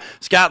 But,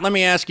 Scott, let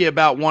me ask you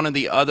about one of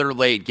the other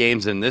late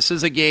games, and this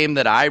is a game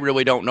that I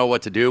really don't know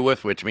what to do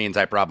with, which means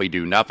I probably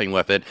do nothing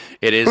with it.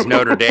 It is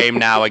Notre Dame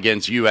now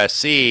against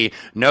USC.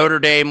 Notre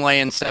Dame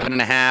laying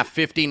 7.5,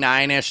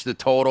 59-ish the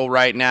total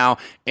right now.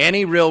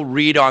 Any real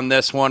read on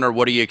this one, or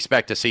what do you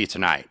expect to see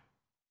tonight?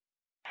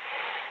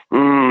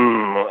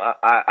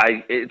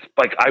 It's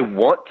like I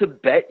want to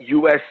bet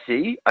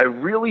USC. I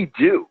really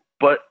do.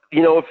 But,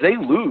 if they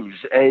lose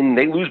and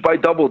they lose by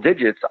double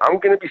digits, I'm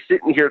going to be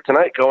sitting here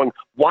tonight going,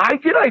 why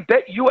did I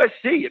bet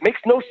USC? It makes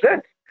no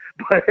sense.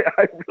 But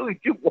I really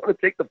do want to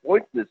take the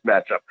points in this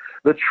matchup.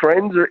 The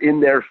trends are in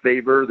their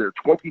favor. They're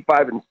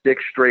 25-6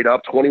 straight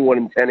up,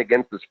 21-10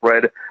 against the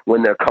spread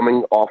when they're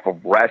coming off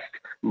of rest,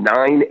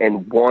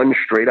 9-1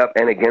 straight up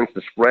and against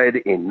the spread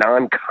in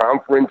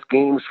non-conference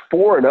games,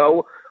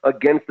 4-0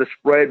 against the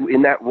spread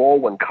in that role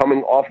when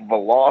coming off of a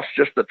loss.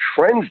 Just the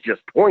trends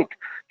just point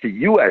to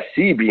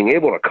USC being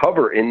able to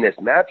cover in this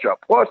matchup.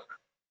 Plus,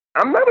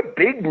 I'm not a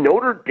big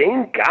Notre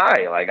Dame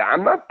guy.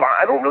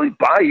 I don't really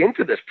buy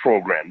into this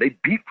program. They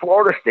beat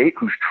Florida State,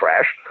 who's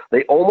trash.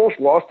 They almost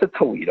lost to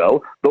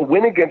Toledo. The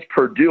win against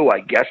Purdue, I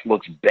guess,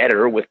 looks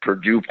better with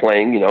Purdue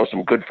playing,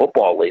 some good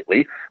football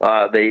lately.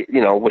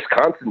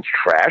 Wisconsin's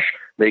trash.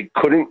 They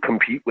couldn't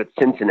compete with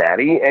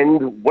Cincinnati.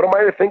 And what am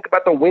I to think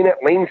about the win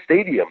at Lane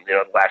Stadium,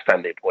 the last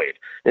time they played?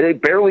 And they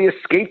barely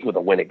escaped with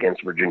a win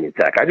against Virginia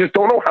Tech. I just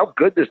don't know how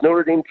good this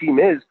Notre Dame team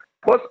is.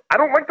 Plus, I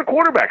don't like the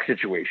quarterback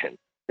situation.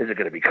 Is it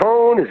going to be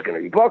Cohn? Is it going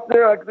to be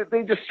Buckner?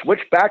 They just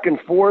switch back and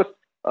forth.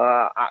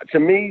 To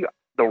me,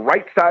 the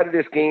right side of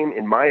this game,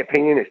 in my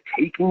opinion, is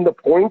taking the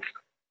points,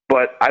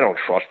 but I don't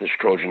trust this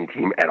Trojan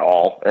team at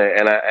all.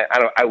 And I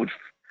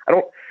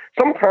don't.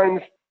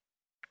 Sometimes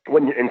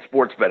when you're in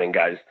sports betting,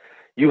 guys,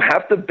 you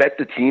have to bet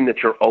the team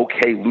that you're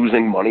okay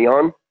losing money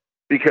on,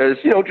 because,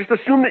 just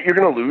assume that you're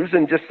going to lose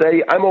and just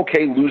say, I'm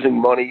okay losing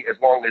money as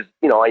long as,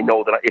 I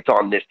know that it's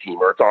on this team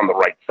or it's on the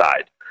right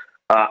side.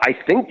 I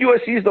think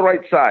USC is the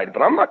right side,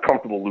 but I'm not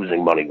comfortable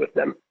losing money with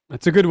them.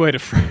 That's a good way to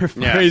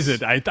phrase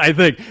it, I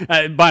think.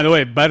 By the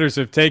way, bettors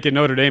have taken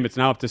Notre Dame. It's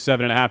now up to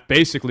 7.5,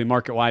 basically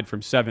market-wide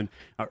from 7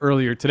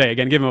 earlier today.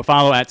 Again, give him a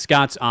follow at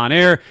Scott's On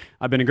Air.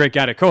 I've been a great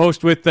guy to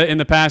co-host with in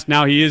the past.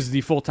 Now he is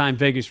the full-time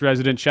Vegas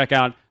resident. Check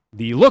out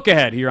the Look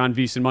Ahead here on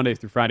VSiN Monday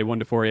through Friday, 1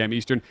 to 4 a.m.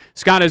 Eastern.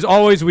 Scott, as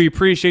always, we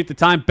appreciate the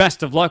time.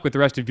 Best of luck with the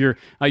rest of your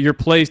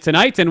plays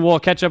tonight, and we'll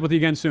catch up with you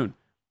again soon.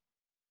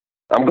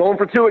 I'm going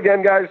for 2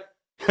 again, guys.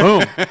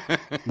 Boom.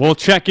 We'll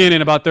check in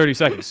about 30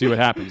 seconds, see what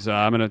happens.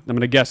 I'm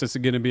gonna guess it's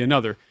going to be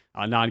another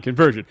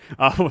non-conversion.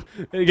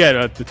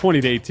 Again, the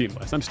 20 to 18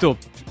 list. I'm still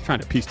trying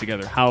to piece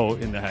together how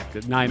in the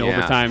heck 9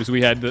 overtimes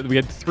we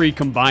had 3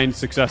 combined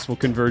successful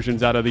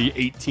conversions out of the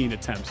 18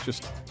 attempts.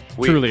 Just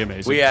truly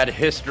amazing. We had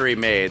history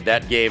made.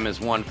 That game is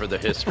one for the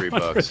history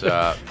books,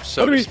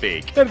 so to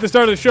speak. At the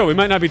start of the show, we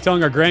might not be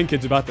telling our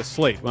grandkids about the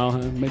slate. Well,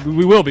 maybe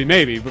we will be,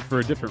 but for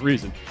a different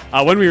reason.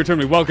 When we return,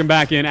 we welcome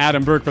back in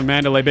Adam Burke from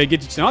Mandalay Bay,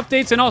 get you some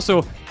updates, and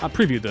also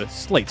preview the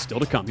slate still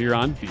to come here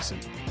on VSiN.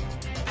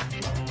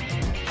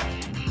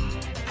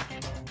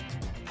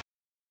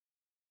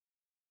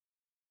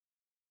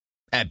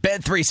 At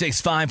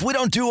Bet365, we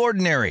don't do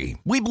ordinary.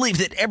 We believe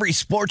that every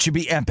sport should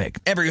be epic.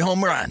 Every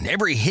home run,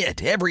 every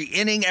hit, every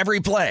inning, every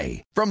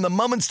play. From the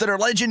moments that are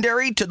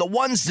legendary to the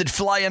ones that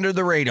fly under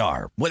the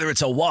radar. Whether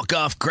it's a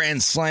walk-off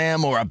grand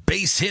slam or a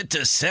base hit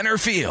to center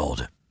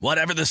field.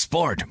 Whatever the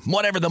sport,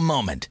 whatever the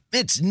moment.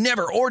 It's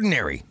never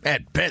ordinary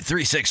at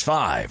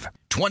Bet365.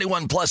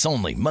 21 plus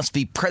only. Must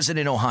be present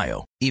in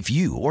Ohio. If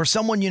you or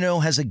someone you know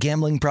has a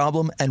gambling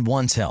problem and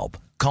wants help,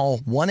 call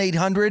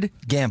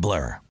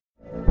 1-800-GAMBLER.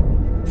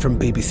 From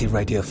BBC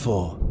Radio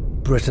 4,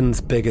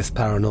 Britain's biggest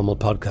paranormal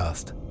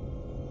podcast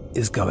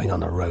is going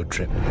on a road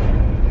trip.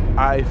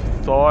 I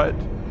thought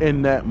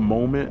In that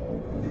moment,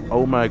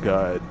 oh my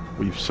God,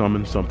 we've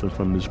summoned something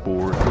from this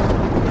board.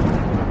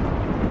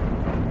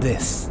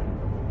 This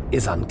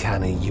is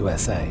Uncanny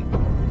USA.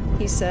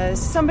 He says,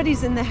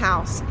 somebody's in the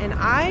house, and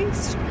I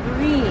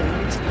screamed.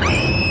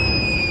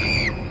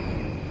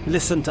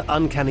 Listen to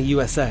Uncanny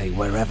USA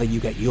wherever you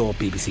get your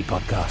BBC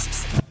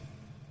podcasts,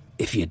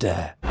 if you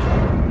dare.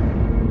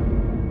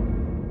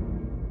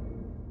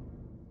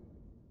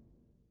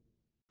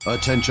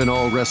 Attention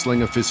all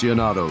wrestling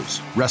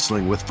aficionados.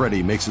 Wrestling with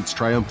Freddie makes its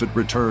triumphant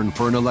return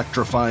for an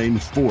electrifying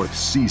 4th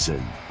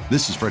season.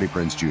 This is Freddie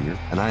Prinze Jr.,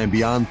 and I am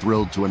beyond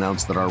thrilled to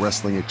announce that our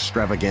wrestling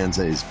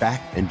extravaganza is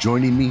back, and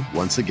joining me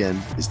once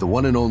again is the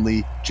one and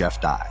only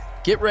Jeff Dye.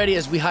 Get ready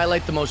as we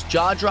highlight the most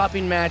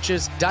jaw-dropping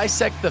matches,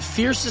 dissect the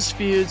fiercest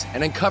feuds,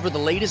 and uncover the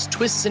latest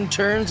twists and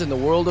turns in the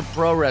world of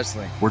pro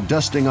wrestling. We're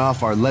dusting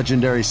off our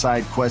legendary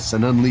side quests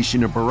and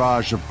unleashing a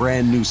barrage of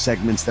brand new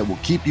segments that will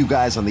keep you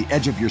guys on the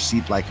edge of your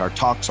seat like our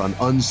talks on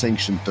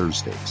Unsanctioned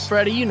Thursdays.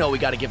 Freddie, you know we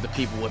got to give the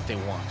people what they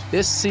want.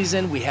 This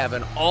season, we have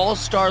an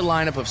all-star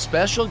lineup of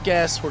special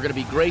guests who are going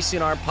to be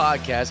gracing our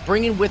podcast,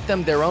 bringing with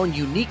them their own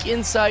unique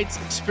insights,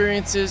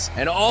 experiences,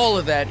 and all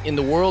of that in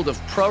the world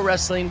of pro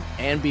wrestling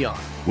and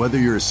beyond. Whether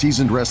you're a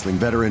seasoned wrestling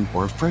veteran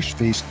or a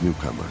fresh-faced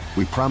newcomer,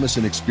 we promise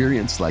an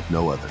experience like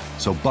no other.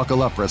 So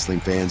buckle up,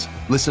 wrestling fans.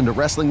 Listen to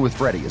Wrestling with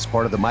Freddie as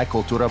part of the My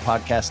Cultura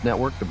Podcast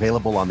Network,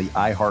 available on the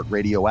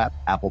iHeartRadio app,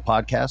 Apple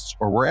Podcasts,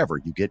 or wherever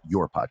you get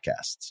your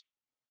podcasts.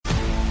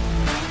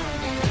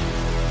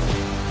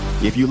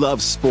 If you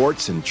love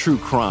sports and true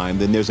crime,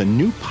 then there's a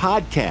new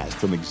podcast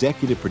from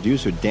executive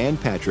producer Dan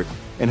Patrick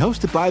and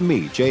hosted by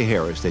me, Jay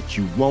Harris, that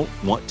you won't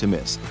want to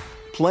miss.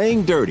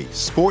 Playing Dirty: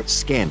 Sports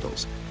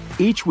Scandals.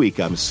 Each week,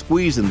 I'm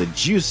squeezing the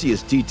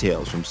juiciest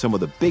details from some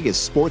of the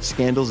biggest sports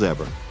scandals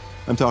ever.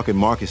 I'm talking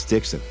Marcus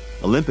Dixon,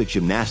 Olympic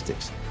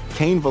gymnastics,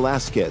 Cain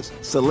Velasquez,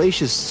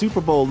 salacious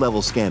Super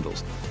Bowl-level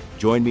scandals.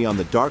 Join me on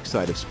the dark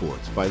side of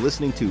sports by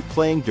listening to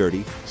Playing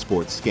Dirty: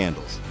 Sports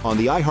Scandals on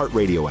the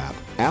iHeartRadio app,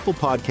 Apple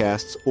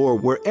Podcasts, or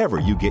wherever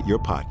you get your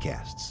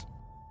podcasts.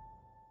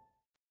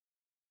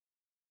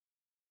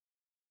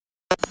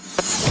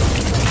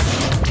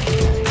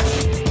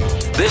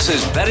 This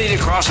is Betting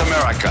Across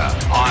America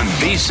on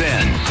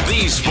VSiN,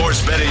 the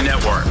Sports Betting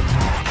Network.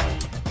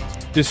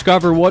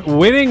 Discover what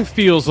winning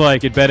feels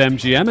like at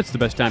BetMGM. It's the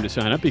best time to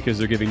sign up because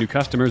they're giving new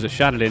customers a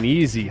shot at an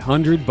easy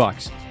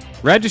 $100.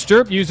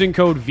 Register using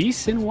code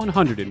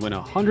VSiN100 and win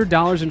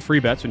 $100 in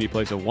free bets when you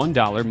place a $1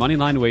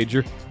 moneyline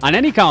wager on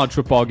any college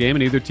football game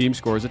and either team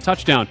scores a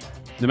touchdown.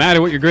 No matter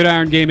what your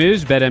gridiron game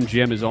is,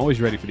 BetMGM is always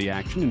ready for the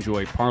action.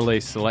 Enjoy parlay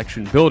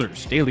selection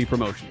builders, daily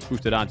promotions,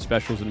 boosted odds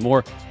specials, and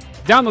more.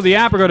 Download the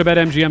app or go to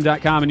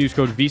BetMGM.com and use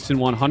code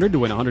VSiN100 to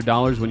win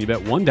 $100 when you bet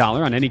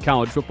 $1 on any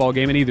college football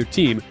game and either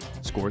team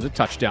scores a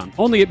touchdown.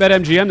 Only at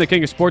BetMGM, the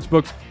king of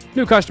sportsbooks.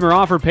 New customer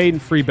offer, paid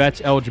and free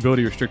bets.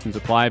 Eligibility restrictions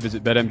apply.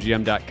 Visit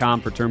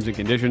BetMGM.com for terms and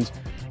conditions.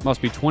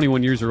 Must be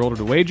 21 years or older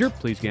to wager.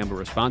 Please gamble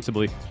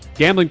responsibly.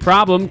 Gambling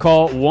problem?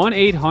 Call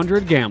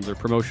 1-800-GAMBLER.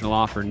 Promotional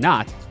offer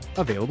not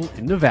available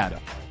in Nevada.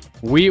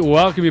 We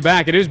welcome you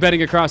back. It is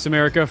Betting Across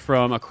America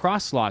from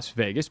across Las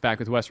Vegas. Back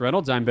with Wes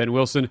Reynolds. I'm Ben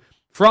Wilson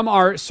from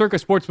our Circa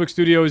Sportsbook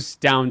studios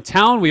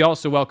downtown. We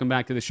also welcome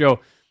back to the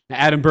show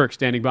Adam Burke,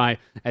 standing by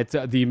at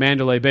the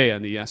Mandalay Bay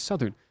on the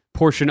southern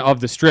portion of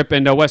the Strip.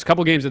 And Wes,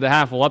 couple games of the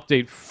half. We'll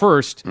update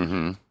first.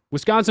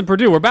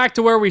 Wisconsin-Purdue. We're back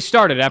to where we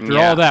started after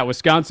all that.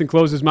 Wisconsin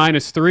closes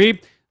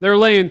 -3. They're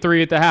laying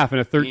 3 at the half in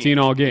a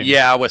 13-all game.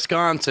 Yeah,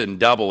 Wisconsin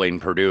doubling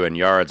Purdue in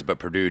yards, but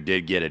Purdue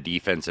did get a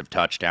defensive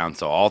touchdown,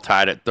 so all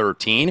tied at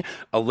 13.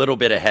 A little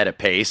bit ahead of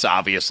pace,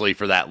 obviously,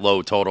 for that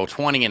low total.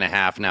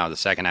 20.5 now, the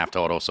second half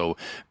total, so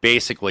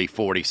basically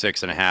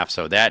 46.5.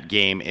 So that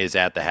game is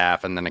at the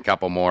half, and then a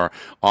couple more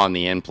on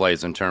the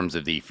in-plays in terms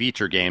of the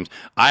feature games.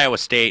 Iowa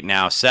State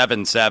now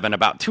 7-7,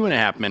 about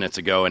 2.5 minutes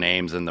ago in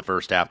Ames in the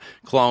first half.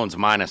 Clones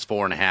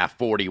 -4.5,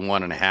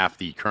 41.5,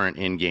 the current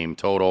in-game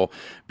total.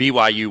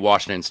 BYU,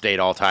 Washington State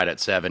all tied at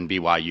 7.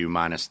 BYU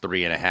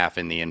 -3.5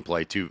 in the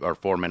in-play. 2 or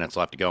 4 minutes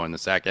left to go in the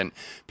second.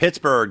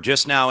 Pittsburgh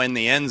just now in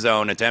the end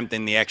zone,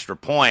 attempting the extra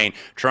point,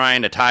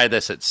 trying to tie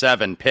this at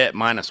 7. Pitt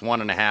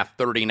 -1.5,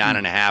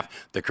 39.5.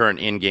 The current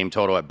in-game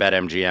total at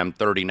BetMGM,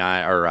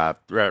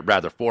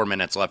 4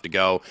 minutes left to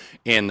go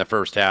in the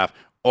first half.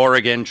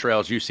 Oregon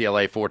trails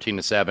UCLA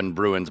 14-7.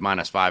 Bruins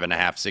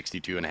 -5.5,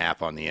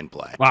 62.5 on the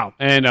in-play. Wow.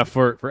 And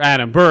for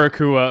Adam Burke,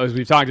 who, as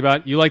we've talked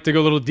about, you like to go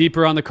a little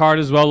deeper on the card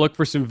as well, look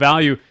for some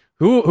value.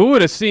 Who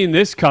would have seen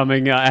this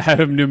coming?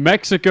 Adam, New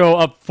Mexico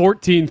up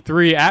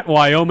 14-3 at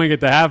Wyoming at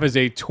the half as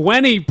a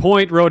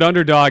 20-point road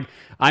underdog.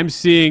 I'm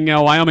seeing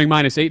Wyoming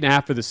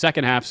 -8.5 for the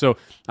second half, so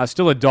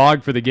still a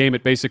dog for the game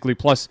at basically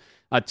plus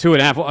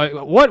 2.5.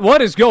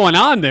 What is going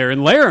on there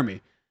in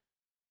Laramie?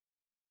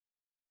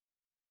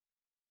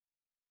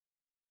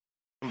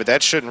 But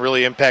that shouldn't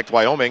really impact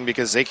Wyoming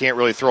because they can't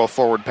really throw a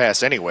forward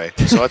pass anyway.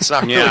 So that's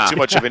not really too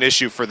much of an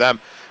issue for them.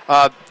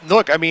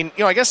 Look, I mean,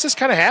 I guess this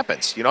kind of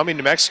happens. New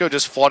Mexico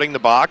just flooding the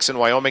box and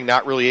Wyoming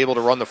not really able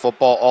to run the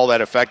football all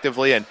that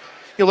effectively. And,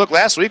 you look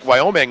last week,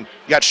 Wyoming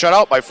got shut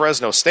out by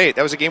Fresno State.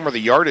 That was a game where the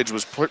yardage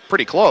was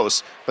pretty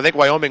close. I think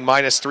Wyoming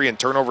 -3 in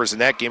turnovers in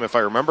that game, if I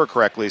remember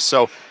correctly.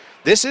 So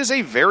this is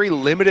a very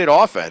limited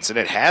offense, and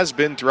it has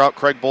been throughout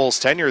Craig Bohl's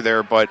tenure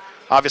there, but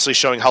obviously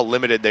showing how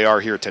limited they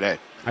are here today.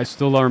 I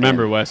still don't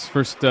remember, Wes.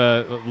 First,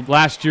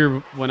 last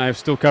year when I was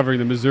still covering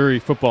the Missouri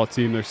football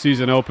team, their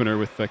season opener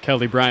with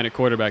Kelly Bryant at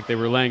quarterback, they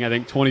were laying, I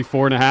think,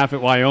 24.5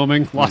 at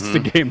Wyoming. Lost the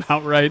game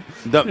outright.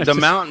 The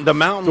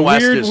Mountain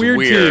West is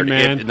weird. Team,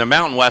 man. The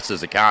Mountain West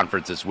as a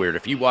conference is weird.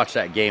 If you watch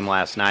that game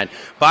last night,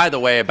 by the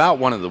way, about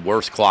one of the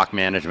worst clock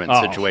management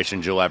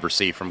situations you'll ever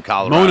see from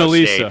Colorado Mona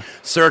Lisa. State.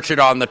 Search it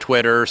on the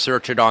Twitter,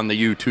 search it on the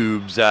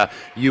YouTubes.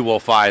 You will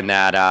find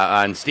that.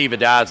 And Steve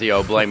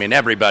Adazio blaming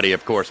everybody,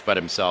 of course, but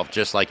himself,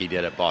 just like he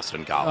did at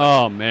Boston College.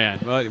 Oh, man.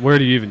 Well, where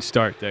do you even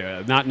start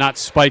there? Not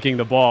spiking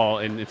the ball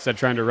and instead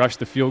trying to rush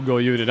the field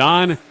goal unit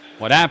on.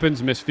 What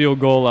happens? Missed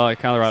field goal.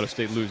 Colorado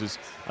State loses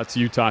to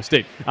Utah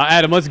State.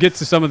 Adam, let's get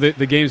to some of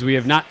the games we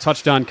have not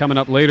touched on coming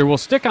up later. We'll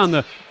stick on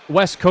the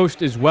West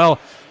Coast as well.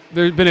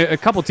 There's been a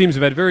couple teams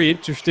have had very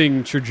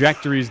interesting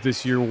trajectories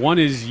this year. One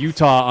is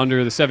Utah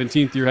under the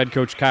 17th-year head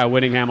coach Kyle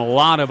Whittingham. A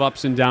lot of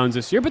ups and downs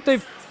this year, but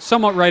they've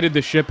somewhat righted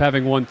the ship,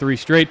 having won 3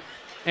 straight.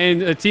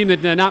 And a team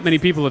that not many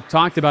people have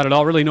talked about at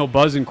all, really no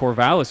buzz in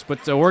Corvallis.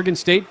 But Oregon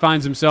State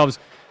finds themselves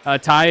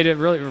tied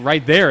really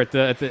right there at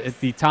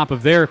the top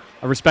of their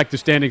respective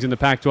standings in the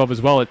Pac-12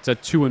 as well at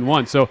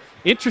 2-1. So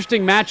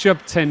interesting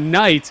matchup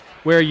tonight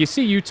where you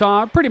see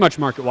Utah pretty much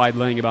market-wide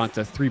laying about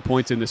 3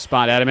 points in this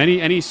spot. Adam,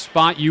 any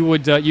spot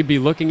you'd be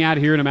looking at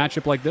here in a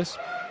matchup like this?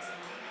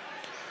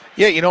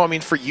 Yeah,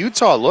 for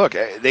Utah, look,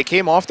 they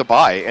came off the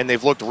bye, and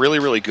they've looked really,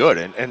 really good.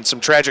 And some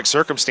tragic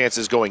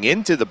circumstances going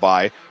into the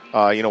bye,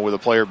 with a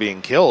player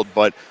being killed.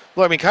 But,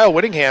 look, Kyle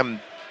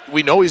Whittingham,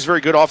 we know he's very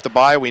good off the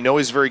bye. We know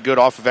he's very good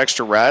off of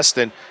extra rest.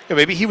 And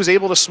maybe he was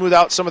able to smooth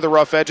out some of the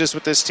rough edges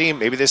with this team.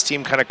 Maybe this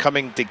team kind of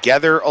coming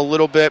together a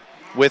little bit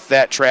with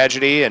that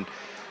tragedy. And,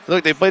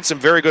 look, they played some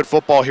very good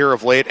football here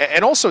of late.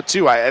 And also,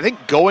 too, I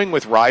think going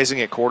with Rising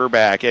at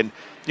quarterback and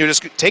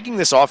just taking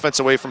this offense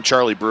away from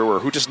Charlie Brewer,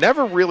 who just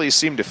never really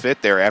seemed to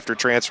fit there after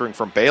transferring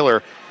from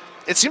Baylor,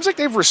 it seems like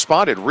they've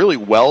responded really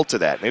well to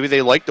that. Maybe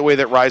they like the way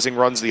that Rising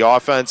runs the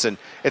offense, and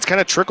it's kind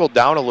of trickled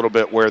down a little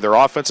bit where their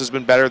offense has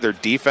been better, their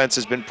defense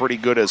has been pretty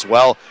good as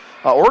well.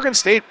 Oregon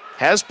State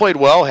has played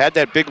well, had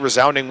that big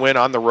resounding win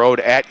on the road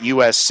at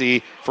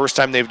USC. First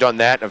time they've done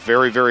that in a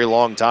very, very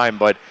long time,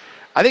 but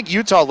I think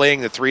Utah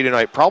laying the 3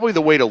 tonight, probably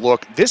the way to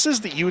look. This is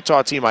the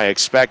Utah team I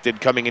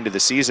expected coming into the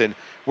season,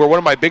 where one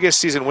of my biggest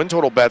season win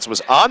total bets was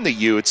on the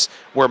Utes,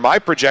 where my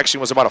projection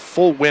was about a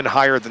full win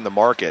higher than the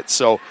market.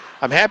 So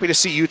I'm happy to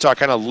see Utah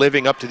kind of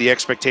living up to the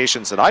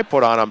expectations that I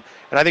put on them,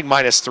 and I think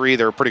 -3,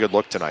 they're a pretty good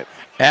look tonight.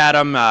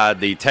 Adam,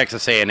 the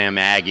Texas A&M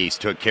Aggies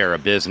took care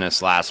of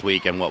business last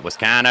week in what was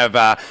kind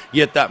of,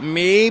 you thought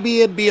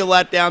maybe it'd be a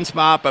letdown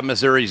spot, but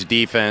Missouri's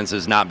defense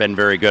has not been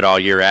very good all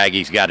year.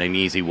 Aggies got an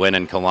easy win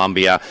in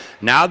Columbia.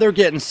 Now they're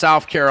getting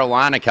South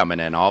Carolina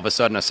coming in. All of a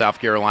sudden, a South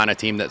Carolina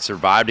team that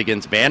survived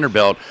against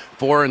Vanderbilt,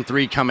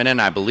 4-3 coming in.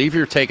 I believe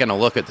you're taking a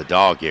look at the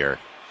dog here.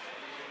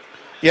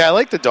 Yeah, I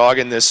like the dog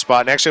in this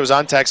spot. And actually, I was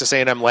on Texas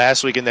A&M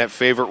last week in that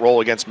favorite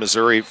role against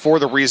Missouri for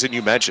the reason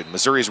you mentioned.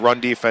 Missouri's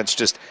run defense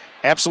just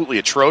absolutely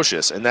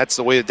atrocious, and that's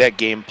the way that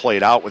game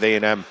played out with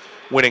A&M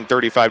winning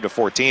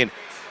 35-14.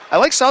 I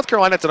like South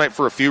Carolina tonight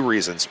for a few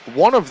reasons.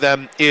 One of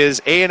them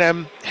is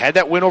A&M had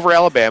that win over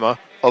Alabama,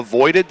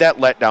 avoided that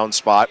letdown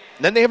spot,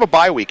 and then they have a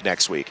bye week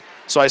next week.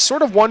 So I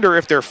sort of wonder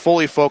if they're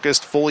fully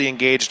focused, fully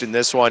engaged in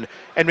this one,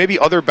 and maybe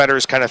other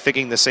bettors kind of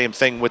thinking the same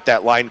thing with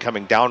that line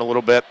coming down a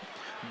little bit.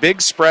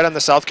 Big spread on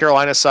the South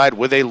Carolina side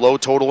with a low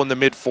total in the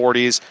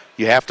mid-40s.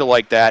 You have to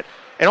like that.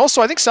 And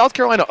also, I think South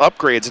Carolina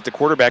upgrades at the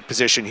quarterback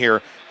position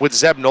here with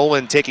Zeb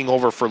Nolan taking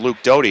over for Luke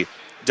Doty.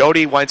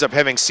 Doty winds up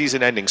having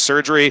season-ending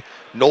surgery.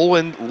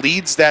 Nolan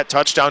leads that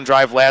touchdown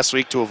drive last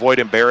week to avoid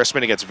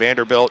embarrassment against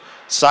Vanderbilt.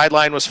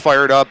 Sideline was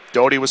fired up.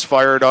 Doty was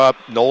fired up.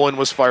 Nolan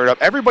was fired up.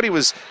 Everybody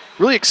was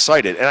really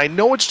excited. And I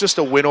know it's just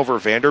a win over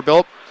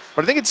Vanderbilt,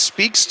 but I think it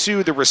speaks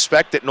to the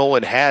respect that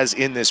Nolan has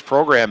in this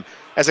program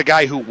as a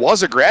guy who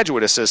was a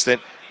graduate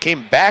assistant,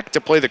 came back to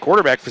play the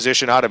quarterback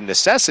position out of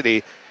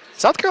necessity.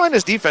 South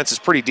Carolina's defense is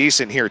pretty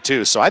decent here,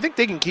 too, so I think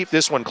they can keep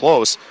this one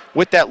close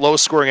with that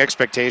low-scoring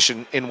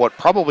expectation in what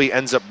probably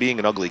ends up being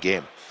an ugly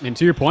game. And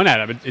to your point,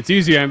 Adam, it's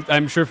easy,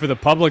 I'm sure, for the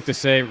public to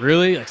say,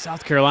 really? Like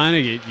South Carolina,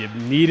 you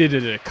needed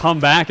to come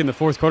back in the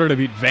fourth quarter to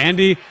beat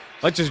Vandy?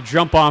 Let's just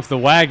jump off the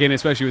wagon,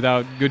 especially with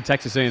how good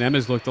Texas A&M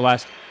has looked the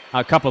last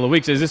couple of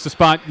weeks. Is this a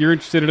spot you're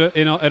interested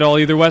in at all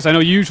either, Wes? I know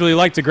you usually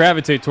like to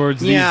gravitate towards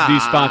these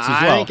spots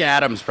as well. I think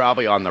Adam's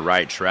probably on the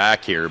right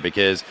track here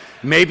because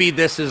maybe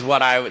this is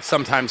what I would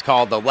sometimes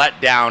call the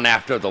letdown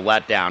after the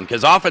letdown,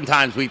 because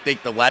oftentimes we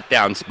think the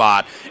letdown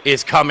spot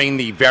is coming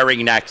the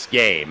very next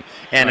game.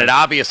 And It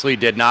obviously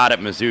did not at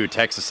Mizzou,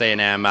 Texas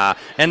A&M,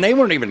 and they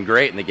weren't even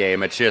great in the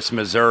game. It's just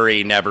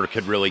Missouri never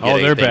could really get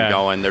anything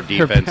going. Their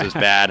defense is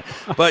bad.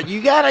 But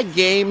you got a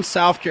game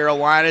South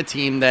Carolina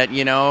team that,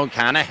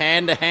 kind of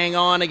hand-to-hand hang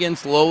on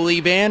against lowly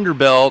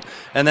Vanderbilt,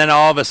 and then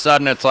all of a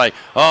sudden it's like,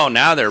 oh,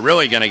 now they're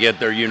really going to get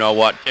their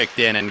you-know-what kicked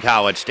in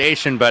College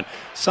Station. But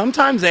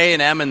sometimes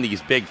A&M in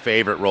these big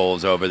favorite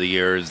roles over the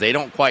years, they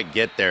don't quite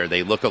get there.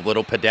 They look a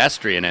little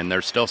pedestrian, and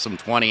there's still some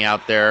 20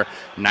 out there,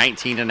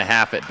 19.5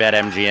 at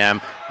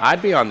BetMGM.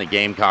 I'd be on the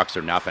Gamecocks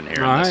or nothing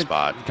here in this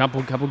spot.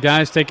 Couple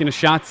guys taking a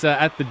shot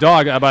at the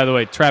dog. By the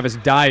way, Travis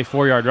Dye,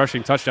 4-yard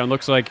rushing touchdown.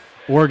 Looks like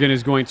Oregon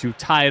is going to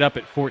tie it up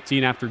at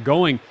 14 after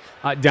going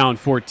down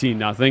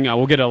 14-0.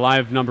 We'll get a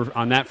live number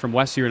on that from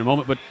Wes here in a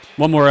moment. But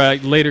one more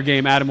later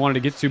game Adam wanted to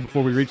get to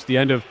before we reach the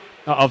end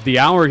of the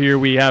hour here.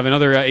 We have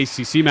another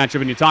ACC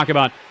matchup, and you talk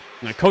about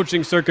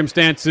coaching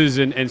circumstances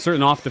and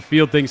certain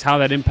off-the-field things, how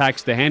that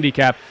impacts the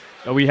handicap.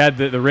 We had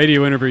the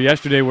radio interview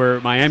yesterday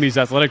where Miami's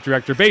athletic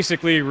director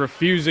basically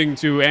refusing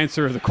to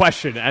answer the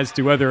question as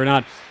to whether or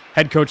not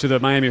head coach of the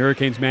Miami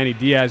Hurricanes, Manny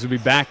Diaz, will be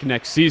back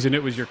next season.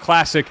 It was your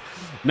classic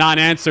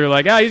non-answer,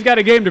 like, he's got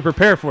a game to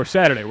prepare for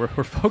Saturday. We're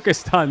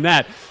focused on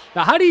that.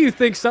 Now, how do you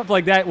think stuff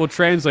like that will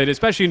translate,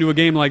 especially into a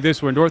game like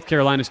this where North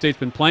Carolina State's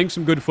been playing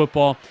some good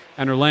football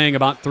and are laying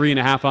about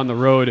 3.5 on the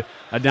road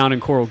down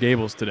in Coral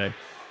Gables today?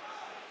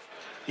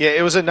 Yeah,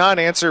 it was a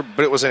non-answer,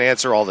 but it was an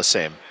answer all the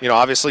same.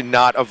 Obviously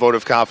not a vote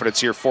of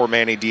confidence here for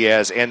Manny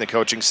Diaz and the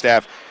coaching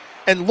staff.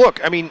 And look,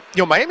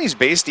 Miami's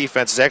base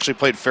defense has actually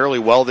played fairly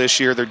well this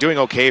year. They're doing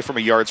okay from a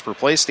yards per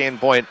play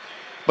standpoint,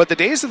 but the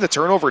days of the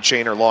turnover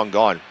chain are long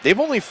gone. They've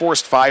only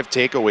forced 5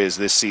 takeaways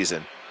this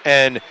season,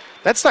 and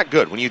that's not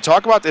good. When you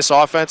talk about this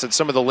offense and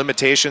some of the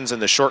limitations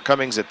and the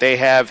shortcomings that they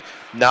have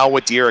now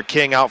with De'Ara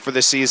King out for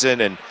the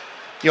season and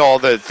all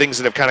the things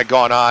that have kind of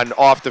gone on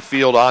off the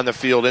field, on the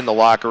field, in the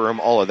locker room,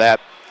 all of that,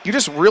 you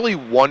just really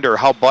wonder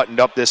how buttoned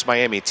up this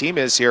Miami team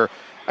is here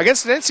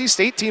against an NC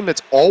State team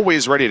that's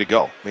always ready to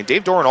go.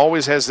 Dave Doeren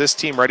always has this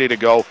team ready to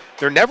go.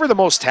 They're never the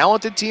most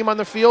talented team on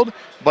the field,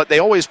 but they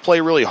always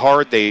play really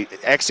hard. They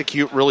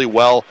execute really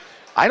well.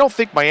 I don't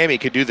think Miami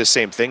could do the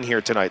same thing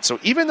here tonight. So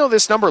even though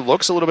this number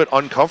looks a little bit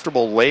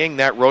uncomfortable laying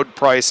that road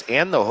price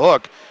and the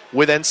hook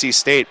with NC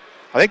State,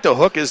 I think the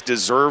hook is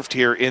deserved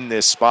here in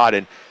this spot,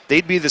 and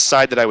they'd be the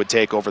side that I would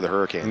take over the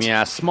Hurricanes.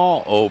 Yeah,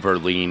 small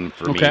overlean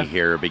for me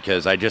here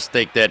because I just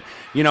think that,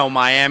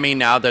 Miami,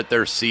 now that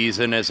their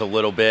season is a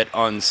little bit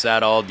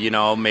unsettled,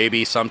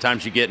 maybe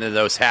sometimes you get into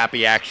those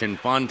happy action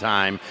fun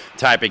time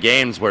type of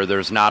games where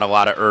there's not a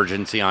lot of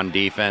urgency on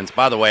defense.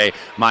 By the way,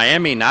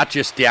 Miami not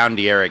just down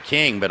De'Ara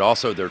King, but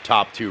also their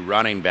top 2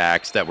 running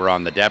backs that were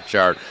on the depth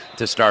chart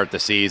to start the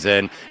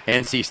season.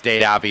 NC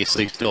State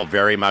obviously still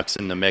very much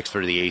in the mix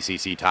for the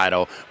ACC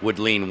title. Would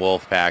lean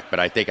Wolfpack, but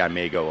I think I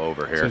may go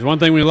over here. So there's one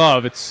thing we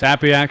love. It's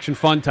happy action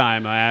fun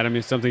time, Adam.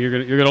 It's something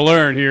you're gonna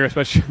learn here,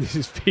 especially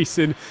these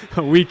VSiN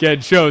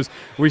weekend shows.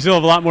 We still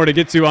have a lot more to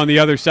get to on the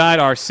other side.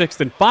 Our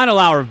 6th and final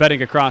hour of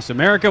Betting Across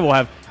America. We'll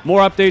have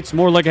more updates,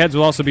 more look-aheads.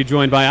 We'll also be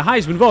joined by a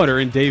Heisman voter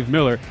in Dave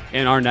Miller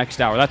in our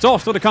next hour. That's all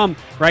still to come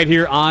right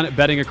here on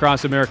Betting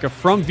Across America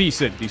from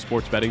VSiN, the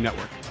Sports Betting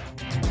Network.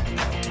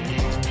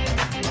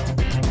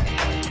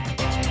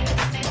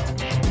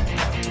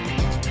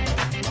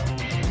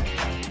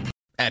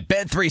 At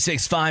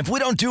Bet365, we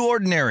don't do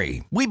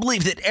ordinary. We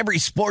believe that every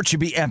sport should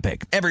be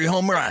epic. Every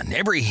home run,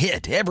 every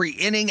hit, every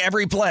inning,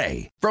 every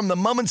play. From the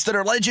moments that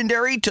are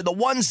legendary to the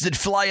ones that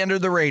fly under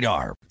the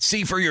radar.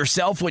 See for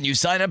yourself when you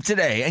sign up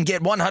today and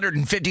get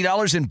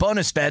 $150 in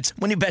bonus bets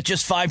when you bet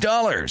just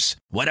 $5.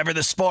 Whatever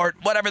the sport,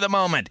 whatever the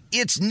moment,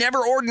 it's never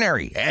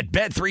ordinary at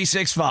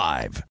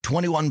Bet365.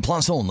 21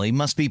 plus only.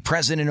 Must be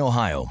present in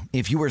Ohio.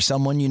 If you or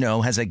someone you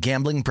know has a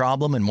gambling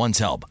problem and wants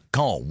help,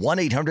 call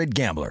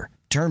 1-800-GAMBLER.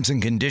 Terms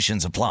and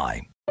conditions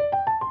apply.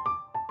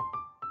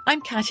 I'm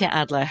Katya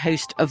Adler,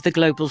 host of The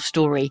Global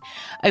Story.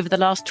 Over the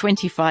last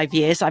 25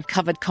 years, I've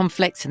covered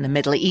conflicts in the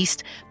Middle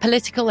East,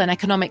 political and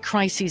economic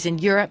crises in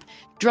Europe,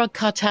 drug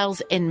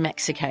cartels in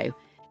Mexico.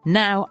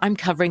 Now I'm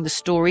covering the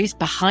stories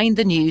behind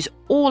the news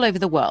all over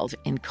the world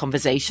in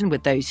conversation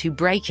with those who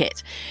break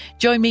it.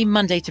 Join me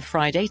Monday to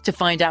Friday to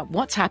find out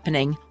what's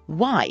happening,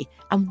 why,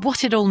 and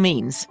what it all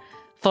means.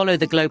 Follow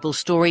The Global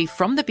Story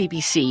from the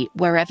BBC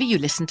wherever you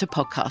listen to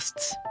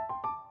podcasts.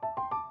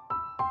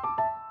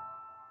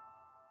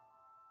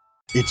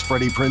 It's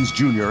Freddie Prinze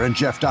Jr. and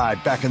Jeff Dye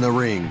back in the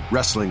ring.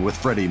 Wrestling with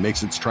Freddie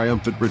makes its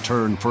triumphant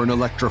return for an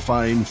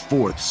electrifying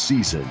 4th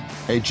season.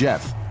 Hey,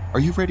 Jeff, are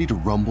you ready to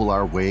rumble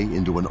our way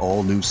into an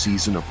all-new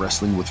season of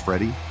Wrestling with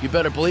Freddie? You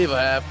better believe I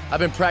have.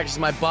 I've been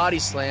practicing my body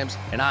slams,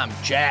 and I'm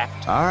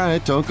jacked. All right,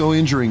 don't go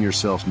injuring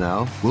yourself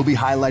now. We'll be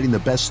highlighting the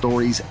best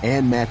stories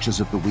and matches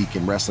of the week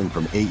in wrestling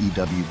from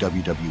AEW,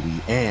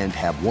 WWE, and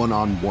have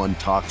one-on-one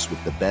talks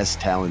with the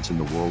best talents in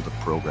the world of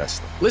pro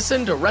wrestling.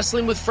 Listen to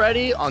Wrestling with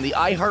Freddie on the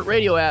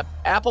iHeartRadio app,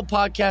 Apple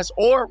Podcasts,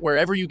 or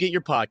wherever you get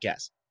your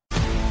podcasts.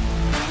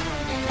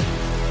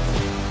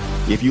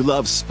 If you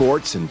love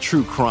sports and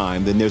true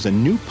crime, then there's a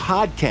new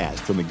podcast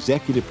from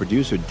executive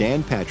producer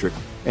Dan Patrick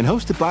and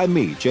hosted by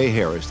me, Jay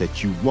Harris,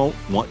 that you won't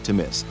want to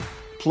miss.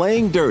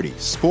 Playing Dirty: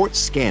 Sports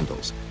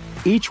Scandals.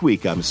 Each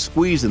week, I'm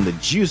squeezing the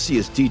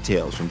juiciest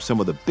details from some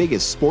of the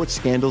biggest sports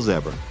scandals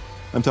ever.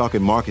 I'm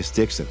talking Marcus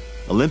Dixon,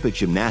 Olympic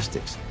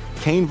gymnastics,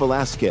 Cain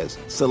Velasquez,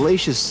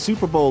 salacious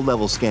Super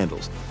Bowl-level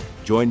scandals.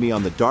 Join me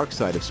on the dark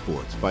side of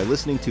sports by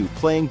listening to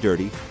Playing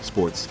Dirty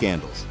Sports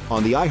Scandals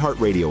on the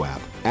iHeartRadio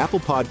app,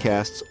 Apple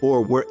Podcasts,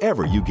 or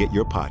wherever you get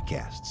your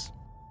podcasts.